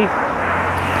party,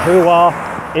 who are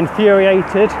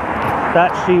infuriated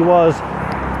that she was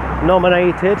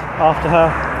nominated after her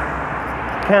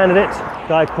candidate, a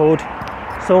guy called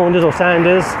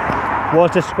Sanders,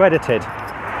 was discredited.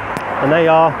 And they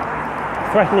are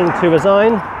threatening to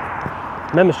resign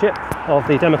membership of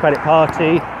the Democratic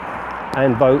Party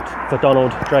and vote for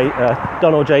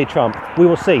Donald J. Trump. We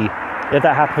will see if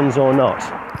that happens or not.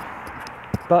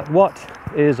 But what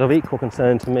is of equal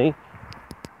concern to me,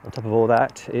 on top of all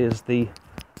that, is the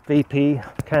VP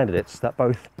candidates that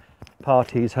both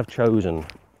parties have chosen.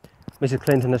 Mrs.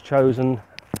 Clinton has chosen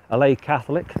a lay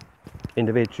Catholic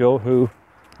individual who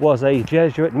was a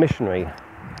Jesuit missionary.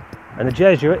 And the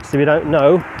Jesuits, if you don't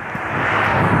know,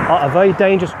 are a very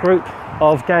dangerous group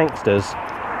of gangsters,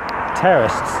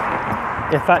 terrorists.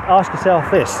 In fact, ask yourself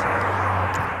this: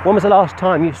 when was the last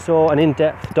time you saw an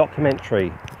in-depth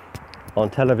documentary on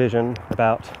television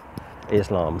about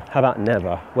Islam? How about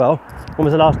never? Well, when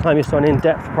was the last time you saw an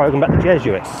in-depth program about the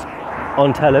Jesuits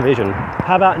on television?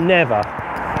 How about never?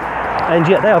 And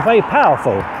yet they are very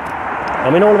powerful. I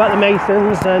mean, all about the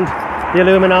Masons and the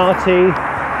Illuminati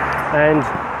and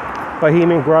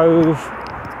Bohemian Grove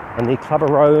and the Club of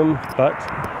Rome, but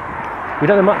we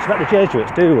don't know much about the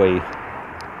Jesuits, do we?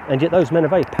 And yet those men are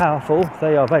very powerful.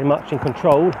 They are very much in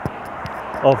control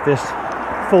of this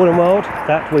fallen world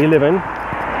that we live in.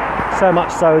 So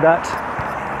much so that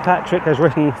Patrick has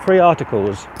written 3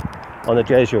 articles on the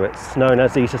Jesuits, known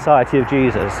as the Society of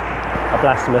Jesus, a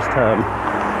blasphemous term.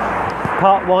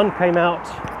 Part 1 came out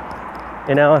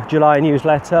in our July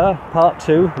newsletter. Part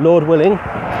 2, Lord willing,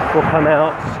 will come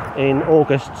out in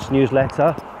August's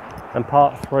newsletter. And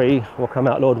Part 3 will come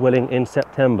out, Lord willing, in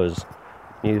September's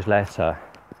newsletter.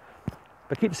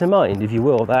 But keep this in mind, if you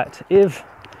will, that if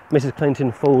Mrs.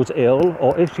 Clinton falls ill,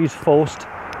 or if she's forced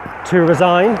to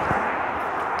resign,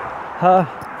 her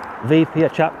VP, a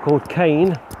chap called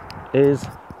Kaine, is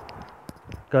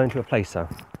going to replace her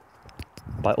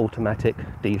by automatic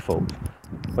default.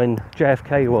 When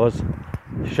JFK was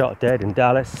shot dead in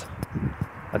Dallas,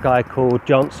 a guy called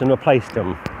Johnson replaced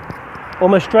him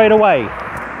almost straight away.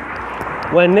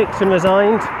 When Nixon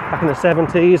resigned back in the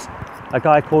 70s, a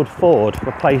guy called Ford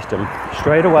replaced him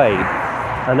straight away.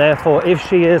 And therefore, if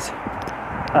she is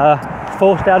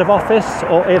forced out of office,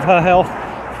 or if her health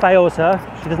fails her,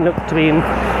 she doesn't look to be in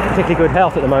particularly good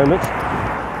health at the moment,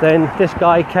 then this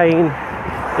guy Kaine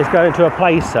is going to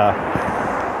replace her.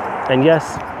 And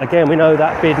yes, again, we know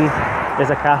that Biden is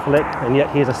a Catholic, and yet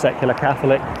he's a secular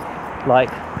Catholic, like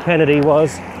Kennedy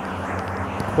was,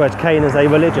 whereas Kane is a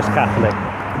religious Catholic,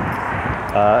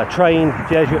 a trained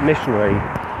Jesuit missionary.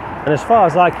 And as far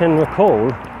as I can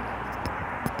recall,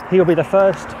 he'll be the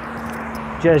first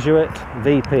Jesuit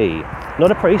VP,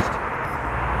 not a priest,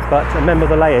 but a member of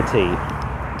the laity.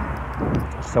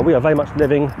 So we are very much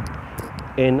living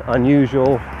in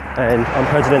unusual and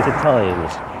unprecedented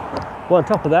times. Well, on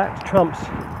top of that, Trump's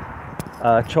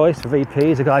choice for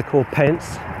VP is a guy called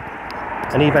Pence,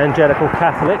 an evangelical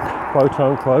Catholic, quote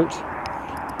unquote,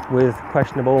 with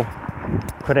questionable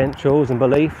credentials and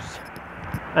beliefs.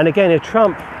 And again, if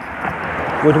Trump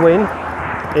would win,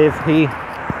 if he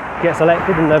gets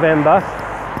elected in November,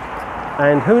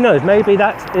 and who knows, maybe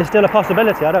that is still a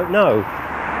possibility, I don't know.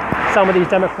 Some of these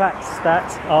Democrats that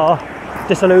are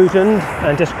disillusioned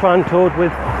and disgruntled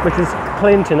with Mrs.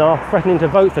 Clinton are threatening to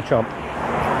vote for Trump.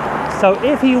 So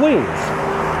if he wins,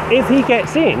 if he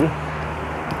gets in,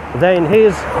 then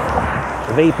his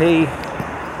VP,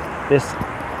 this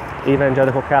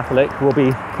evangelical Catholic, will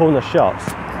be calling the shots.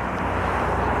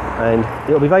 And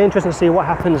it'll be very interesting to see what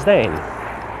happens then.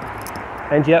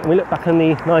 And yet, when we look back in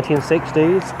the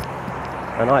 1960s,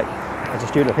 and I, as a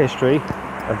student of history,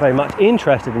 am very much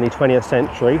interested in the 20th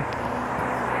century,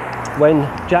 when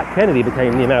Jack Kennedy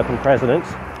became the American president,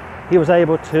 he was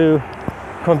able to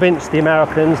convince the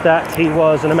Americans that he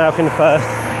was an American first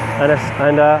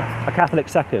and a Catholic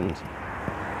second.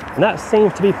 And that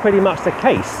seems to be pretty much the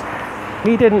case.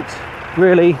 He didn't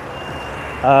really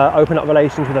open up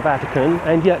relations with the Vatican,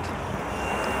 and yet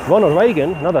Ronald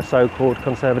Reagan, another so-called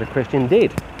conservative Christian,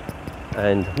 did.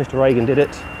 And Mr. Reagan did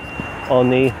it on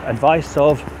the advice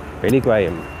of Billy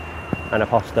Graham, an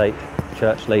apostate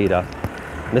church leader.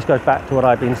 And this goes back to what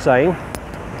I've been saying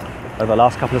over the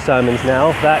last couple of sermons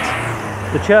now, that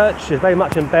the church is very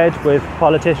much in bed with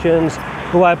politicians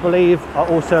who I believe are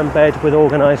also in bed with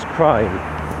organised crime.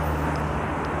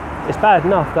 It's bad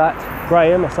enough that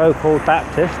Graham, a so-called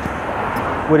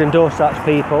Baptist, would endorse such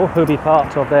people who would be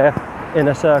part of their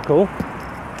inner circle.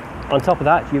 On top of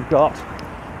that, you've got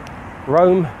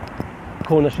Rome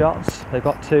calling the shots. They've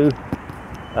got two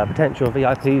potential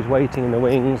VIPs waiting in the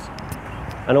wings,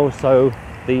 and also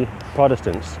the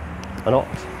Protestants are not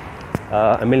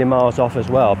a million miles off as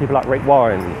well. People like Rick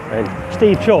Warren and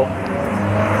Steve Chalk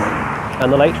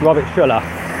and the late Robert Schuller.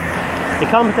 It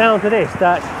comes down to this,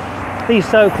 that these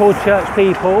so-called church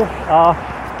people are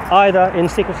either in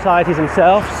secret societies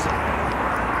themselves,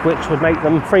 which would make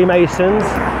them Freemasons,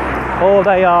 or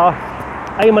they are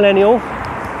amillennial,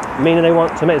 meaning they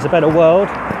want to make this a better world,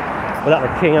 without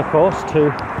the king, of course, to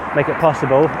make it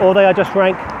possible, or they are just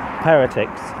rank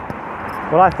heretics.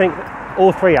 Well, I think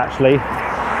all three actually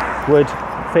would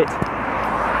fit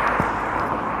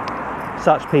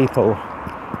such people.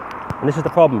 And this is the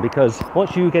problem, because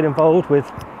once you get involved with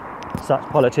such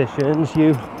politicians,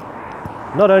 you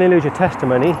not only lose your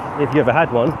testimony, if you ever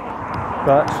had one,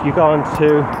 but you go on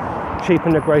to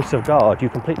cheapen the grace of God. You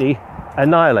completely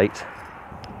annihilate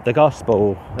the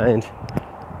gospel, and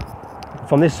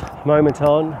from this moment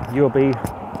on, you'll be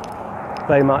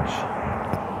very much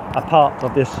a part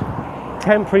of this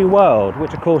temporary world,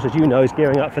 which of course, as you know, is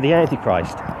gearing up for the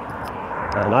Antichrist.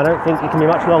 And I don't think it can be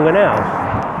much longer now.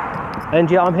 And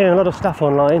yet I'm hearing a lot of stuff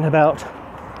online about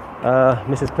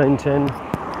Mrs. Clinton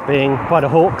being quite a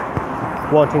hawk,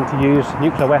 wanting to use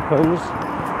nuclear weapons,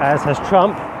 as has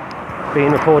Trump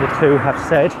been reported to have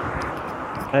said.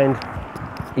 And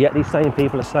yet these same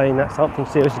people are saying that something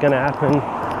serious is going to happen,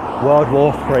 World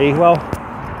War III.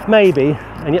 Well, maybe,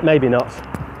 and yet maybe not.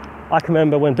 I can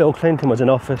remember when Bill Clinton was in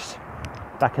office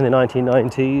back in the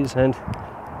 1990s, and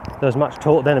there was much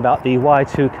talk then about the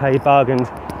Y2K bug and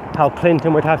how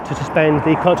Clinton would have to suspend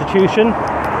the Constitution.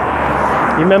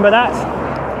 You remember that?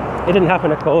 It didn't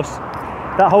happen, of course.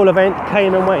 That whole event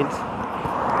came and went.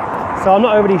 So I'm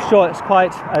not overly sure it's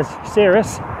quite as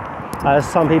serious as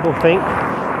some people think.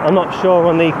 I'm not sure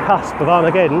on the cusp of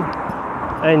Armageddon,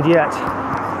 and yet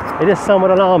it is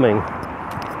somewhat alarming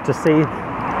to see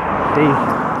the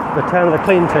return of the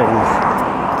Clintons.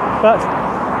 But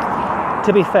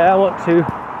to be fair, I want to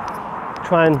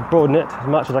try and broaden it as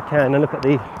much as I can and look at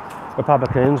the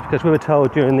Republicans, because we were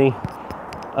told during the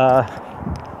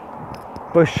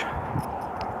Bush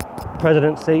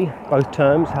presidency, both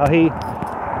terms, how he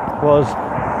was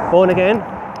born again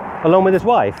along with his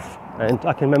wife. And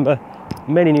I can remember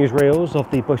many newsreels of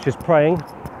the Bushes praying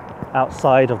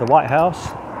outside of the White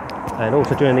House, and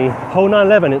also during the whole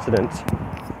 9/11 incident.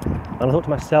 And I thought to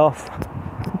myself,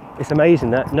 it's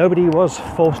amazing that nobody was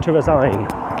forced to resign.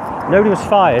 Nobody was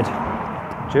fired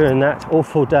during that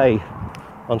awful day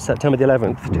on September the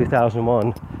 11th,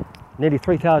 2001. nearly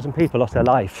 3,000 people lost their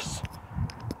lives,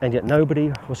 and yet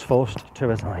nobody was forced to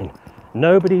resign.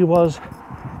 Nobody was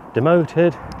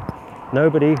demoted,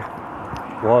 nobody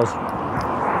was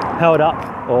held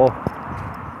up or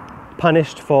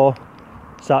punished for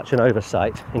such an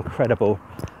oversight. Incredible.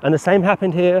 And the same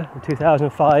happened here in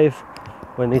 2005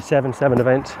 when the 7/7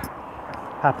 event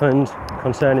happened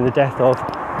concerning the death of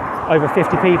over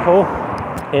 50 people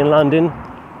in London.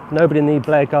 Nobody in the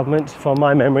Blair government, from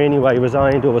my memory anyway,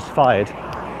 resigned or was fired.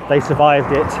 They survived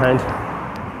it, and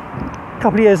a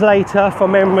couple of years later,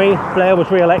 from memory, Blair was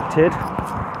re-elected,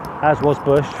 as was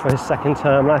Bush for his second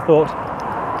term. And I thought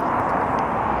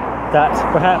that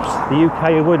perhaps the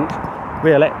UK wouldn't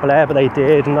re-elect Blair, but they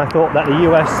did, and I thought that the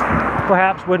US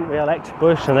perhaps wouldn't re-elect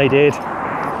Bush, and they did.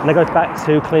 And it goes back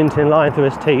to Clinton lying through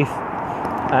his teeth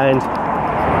and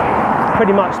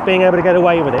pretty much being able to get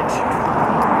away with it.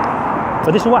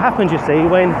 But this is what happens, you see,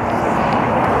 when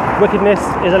wickedness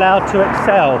is allowed to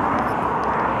excel.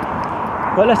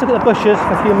 But let's look at the Bushes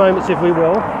for a few moments, if we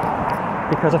will,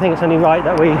 because I think it's only right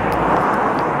that we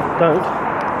don't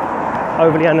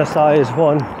overly anacise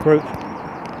one group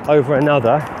over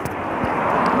another.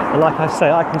 And like I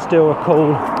say, I can still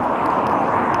recall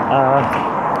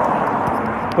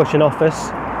Bush in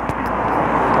office,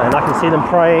 and I can see them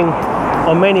praying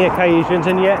on many occasions,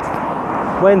 and yet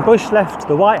when Bush left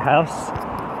the White House,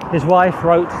 his wife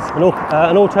wrote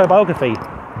an autobiography,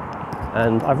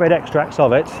 and I've read extracts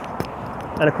of it,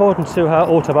 and according to her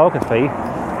autobiography,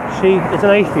 she is an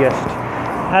atheist,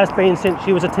 has been since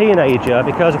she was a teenager,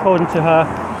 because according to her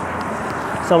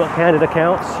somewhat candid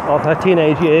accounts of her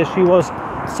teenage years, she was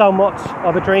somewhat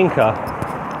of a drinker,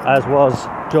 as was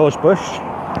George Bush,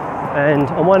 and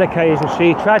on one occasion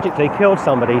she tragically killed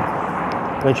somebody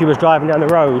when she was driving down the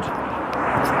road,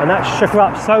 and that shook her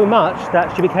up so much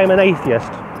that she became an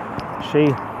atheist. She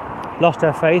lost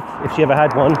her faith, if she ever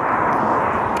had one,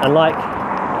 and like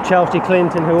Chelsea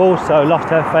Clinton, who also lost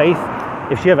her faith,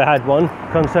 if she ever had one,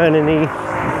 concerning the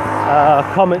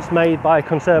comments made by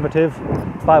conservative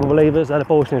Bible believers that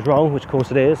abortion is wrong, which of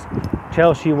course it is,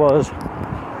 Chelsea was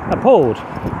appalled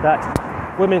that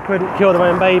women couldn't kill their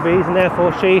own babies, and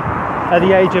therefore she, at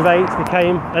the age of 8,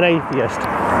 became an atheist.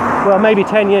 Well, maybe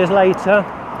 10 years later,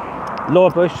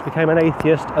 Laura Bush became an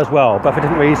atheist as well, but for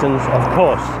different reasons, of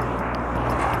course.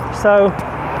 So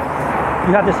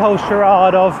you have this whole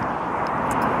charade of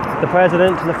the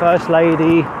President and the First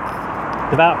Lady,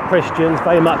 devout Christians,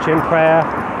 very much in prayer,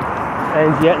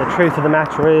 and yet the truth of the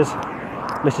matter is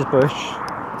Mrs. Bush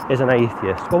is an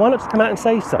atheist. Well, why not just come out and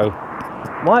say so?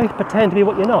 Why pretend to be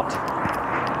what you're not?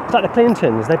 It's like the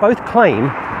Clintons, they both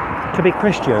claim to be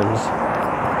Christians,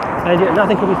 and yet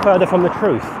nothing could be further from the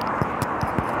truth.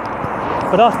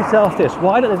 But ask yourself this,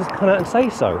 why don't they just come out and say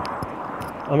so?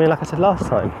 I mean, like I said last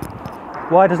time,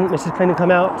 why doesn't Mrs. Clinton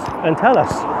come out and tell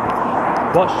us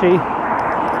what she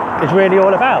is really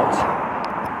all about?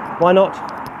 Why not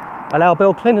allow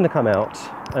Bill Clinton to come out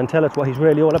and tell us what he's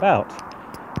really all about?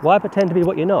 Why pretend to be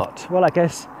what you're not? Well, I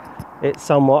guess it's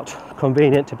somewhat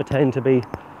convenient to pretend to be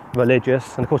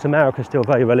religious, and of course America is still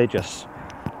very religious,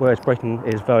 whereas Britain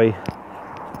is very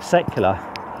secular.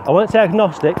 I won't say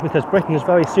agnostic, because Britain is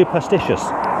very superstitious.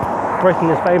 Britain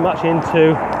is very much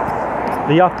into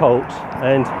the occult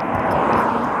and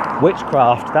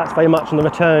witchcraft. That's very much on the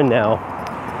return now.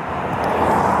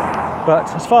 But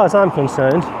as far as I'm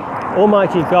concerned,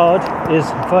 Almighty God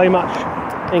is very much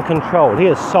in control. He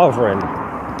is sovereign.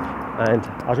 And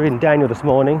I was reading Daniel this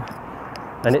morning,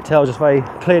 and it tells us very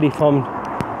clearly from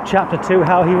chapter 2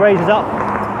 how he raises up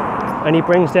and he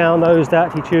brings down those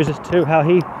that he chooses to, how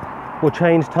he will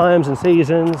change times and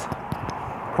seasons.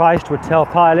 Christ would tell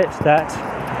Pilate that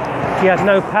he had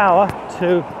no power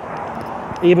to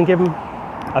even give him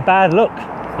a bad look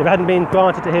if it hadn't been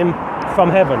granted to him from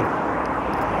heaven.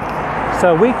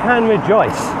 So we can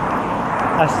rejoice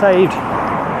as saved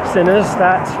sinners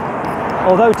that,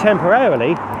 although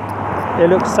temporarily it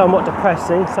looks somewhat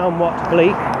depressing, somewhat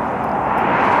bleak,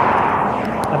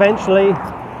 eventually,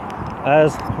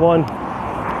 as one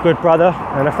good brother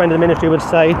and a friend of the ministry would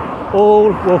say, all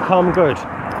will come good.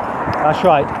 That's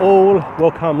right, all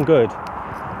will come good.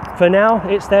 For now,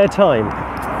 it's their time.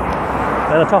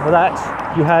 And on top of that,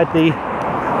 you had the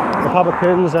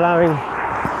Republicans allowing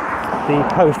the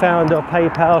co-founder of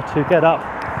PayPal to get up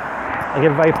and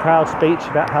give a very proud speech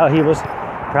about how he was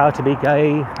proud to be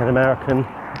gay, an American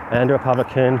and a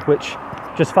Republican, which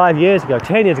just 5 years ago,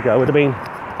 10 years ago, would have been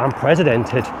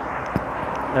unprecedented.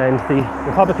 And the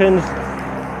Republicans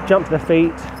jumped to their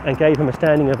feet and gave him a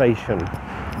standing ovation.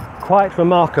 Quite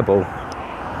remarkable.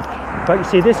 But you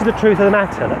see, this is the truth of the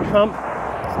matter, that Trump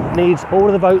needs all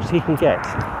of the votes he can get,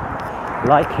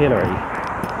 like Hillary.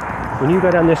 when you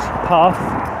go down this path,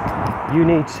 you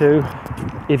need to,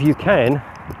 if you can,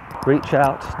 reach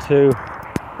out to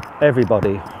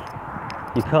everybody.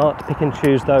 You can't pick and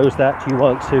choose those that you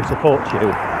want to support you.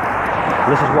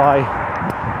 And this is why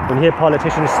when you hear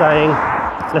politicians saying,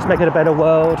 let's make it a better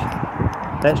world,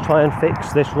 let's try and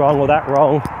fix this wrong or that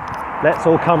wrong, let's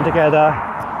all come together,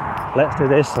 let's do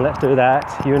this and let's do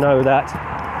that, you know that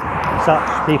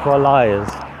such people are liars,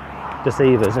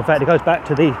 deceivers. In fact, it goes back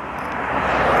to the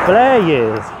Blair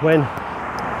years when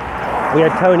we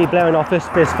had Tony Blair in office,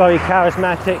 this very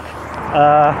charismatic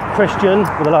Christian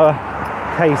with a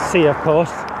lowercase c, of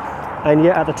course, and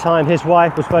yet at the time his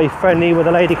wife was very friendly with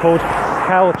a lady called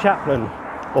Carol Chaplin,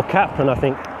 or Kaplan I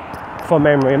think, from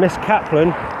memory. And Miss Kaplan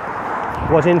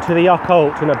was into the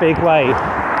occult in a big way,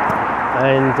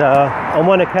 and on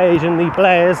one occasion the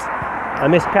Blairs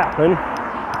and Miss Kaplan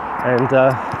and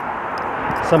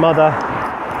some other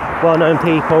well-known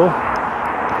people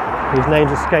whose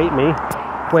names escape me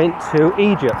went to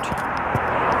Egypt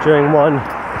during one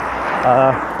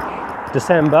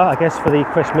December, I guess for the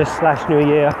Christmas/New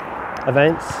Year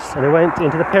events, and they went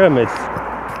into the pyramids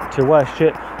to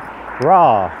worship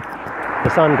Ra, the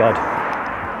sun god.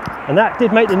 And that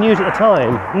did make the news at the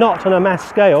time, not on a mass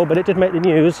scale, but it did make the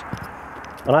news.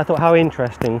 And I thought, how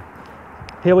interesting.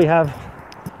 Here we have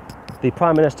the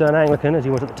Prime Minister, an Anglican, as he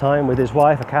was at the time, with his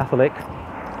wife, a Catholic,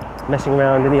 messing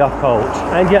around in the occult.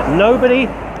 And yet nobody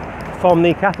from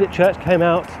the Catholic Church came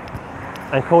out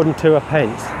and called them to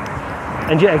repent.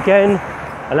 And yet again,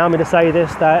 allow me to say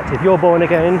this, that if you're born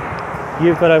again,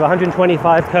 you've got over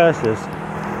 125 curses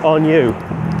on you.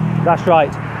 That's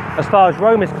right. As far as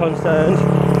Rome is concerned,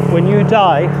 when you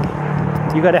die,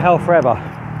 you go to hell forever.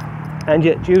 And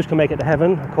yet Jews can make it to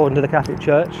heaven, according to the Catholic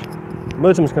Church.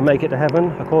 Muslims can make it to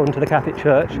heaven, according to the Catholic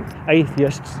Church.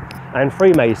 Atheists and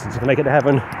Freemasons can make it to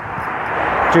heaven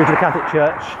due to the Catholic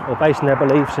Church, or based on their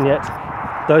beliefs, and yet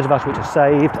those of us which are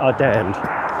saved are damned.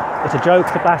 It's a joke,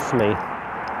 it's a blasphemy.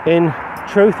 In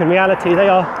truth, in reality, they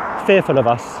are fearful of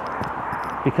us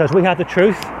because we have the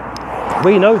truth,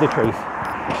 we know the truth,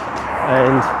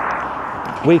 and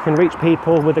we can reach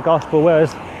people with the gospel,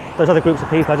 whereas those other groups of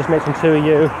people I just mentioned to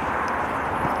you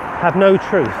have no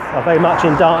truth, are very much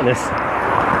in darkness.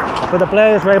 But the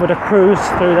Blairs were able to cruise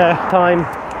through their time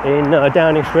in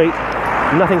Downing Street.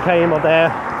 Nothing came of their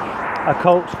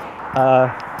occult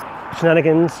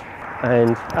shenanigans,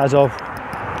 and as of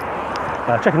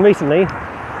checking recently,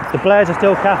 the Blairs are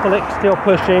still Catholic, still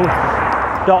pushing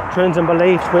doctrines and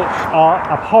beliefs which are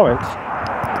abhorrent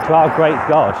to our great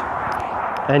God.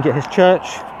 And yet his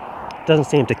church doesn't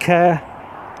seem to care,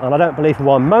 and I don't believe for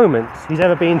one moment he's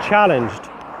ever been challenged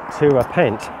to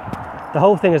repent. The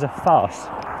whole thing is a farce.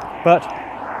 But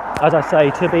as I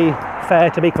say, to be fair,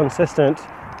 to be consistent,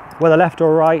 whether left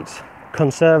or right,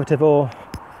 conservative or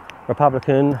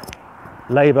Republican,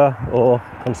 Labour or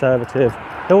Conservative,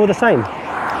 they're all the same.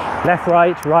 Left,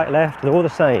 right, right, left, they're all the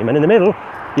same. And in the middle,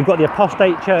 you've got the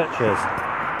apostate churches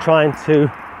trying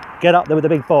to get up there with the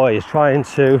big boys, trying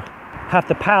to have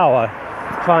the power,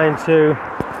 trying to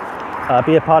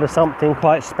be a part of something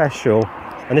quite special.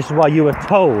 And this is why you were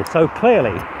told so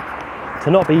clearly to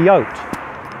not be yoked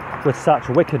with such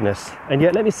wickedness. And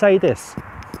yet let me say this,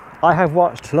 I have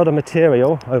watched a lot of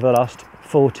material over the last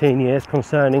 14 years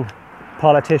concerning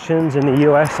politicians in the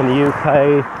US and the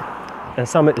UK, and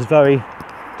some it is very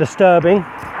disturbing,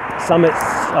 some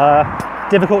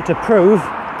it's difficult to prove,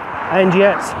 and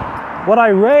yet what I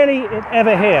rarely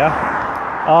ever hear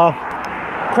are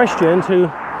Christians who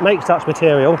make such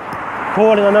material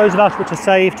calling on those of us which are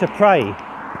saved to pray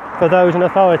for those in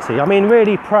authority. I mean,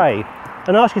 really pray.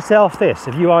 And ask yourself this,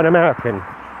 if you are an American,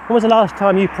 when was the last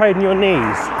time you prayed on your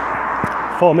knees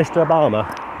for Mr. Obama?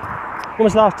 When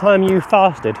was the last time you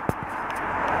fasted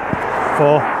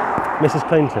for Mrs.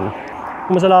 Clinton?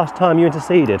 When was the last time you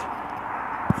interceded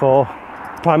for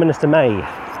Prime Minister May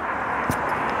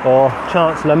or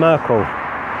Chancellor Merkel?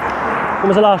 When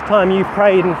was the last time you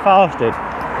prayed and fasted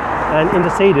and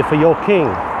interceded for your king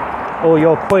or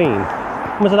your queen?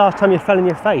 When was the last time you fell on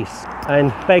your face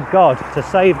and begged God to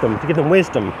save them, to give them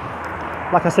wisdom?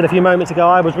 Like I said a few moments ago,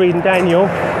 I was reading Daniel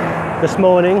this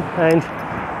morning, and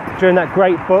during that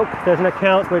great book, there's an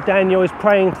account where Daniel is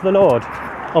praying to the Lord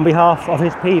on behalf of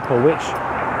his people, which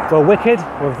were wicked,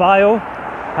 were vile,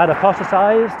 had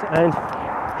apostatized, and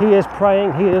he is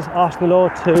praying, he is asking the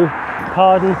Lord to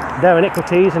pardon their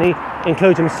iniquities, and he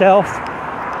includes himself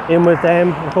in with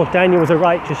them. Of course, Daniel was a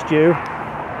righteous Jew,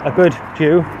 a good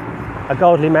Jew, a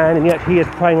godly man, and yet he is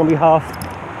praying on behalf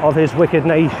of his wicked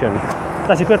nation.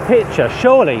 That's a good picture,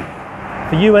 surely,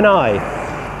 for you and I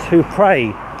to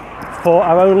pray for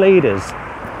our own leaders,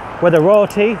 whether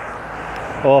royalty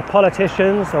or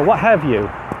politicians or what have you,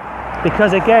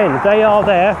 because again, they are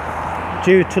there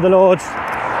due to the Lord's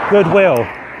goodwill.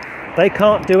 They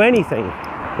can't do anything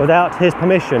without his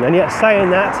permission. And yet saying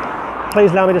that,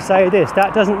 please allow me to say this,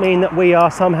 that doesn't mean that we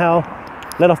are somehow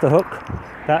let off the hook,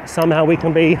 that somehow we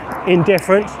can be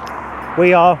indifferent.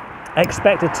 We are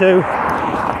expected to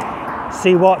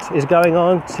see what is going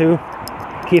on, to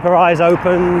keep our eyes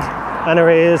opened and our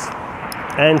ears,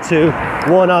 and to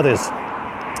warn others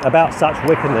about such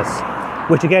wickedness,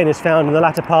 which again is found in the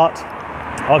latter part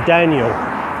of Daniel.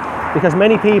 Because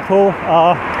many people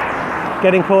are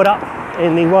getting caught up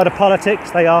in the world of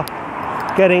politics, they are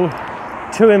getting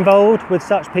too involved with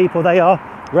such people, they are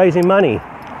raising money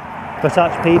for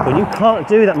such people. You can't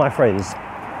do that, my friends.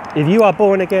 If you are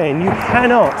born again, you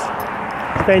cannot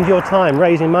spend your time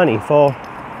raising money for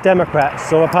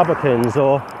Democrats or Republicans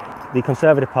or the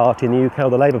Conservative Party in the UK or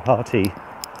the Labour Party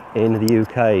in the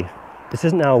UK. This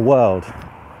isn't our world.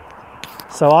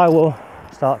 So I will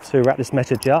start to wrap this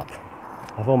message up.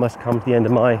 I've almost come to the end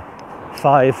of my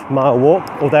 5-mile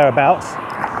walk or thereabouts,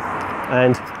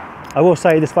 and I will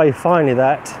say this very finally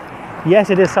that yes,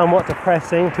 it is somewhat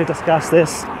depressing to discuss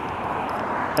this,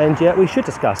 and yet we should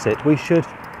discuss it. We should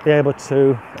be able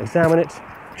to examine it,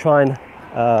 try and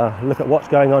look at what's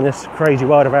going on in this crazy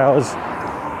world of ours,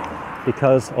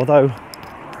 because although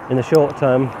in the short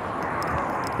term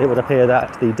it would appear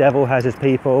that the devil has his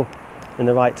people in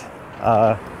the right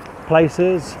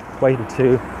places waiting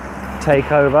to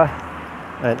take over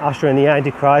and usher in the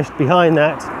Antichrist, behind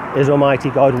that is Almighty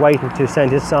God waiting to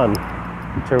send his Son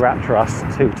to rapture us,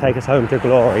 to take us home to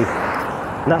glory.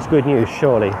 And that's good news,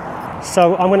 surely.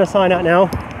 So I'm going to sign out now.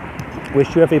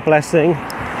 Wish you every blessing,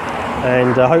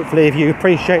 and hopefully if you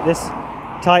appreciate this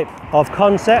type of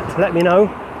concept, let me know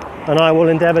and I will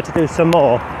endeavour to do some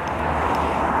more.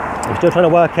 I'm still trying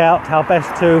to work out how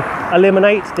best to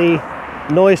eliminate the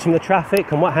noise from the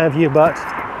traffic and what have you, but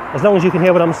as long as you can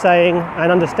hear what I'm saying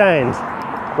and understand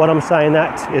what I'm saying,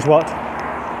 that is what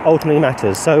ultimately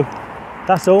matters. So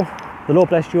that's all. The Lord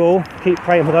bless you all. Keep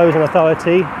praying for those in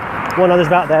authority. Warn others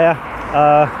about their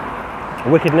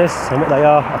wickedness and what they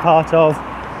are a part of,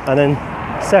 and then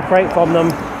separate from them.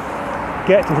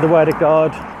 Get into the Word of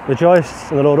God.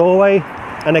 Rejoice in the Lord always.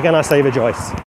 And again I say rejoice.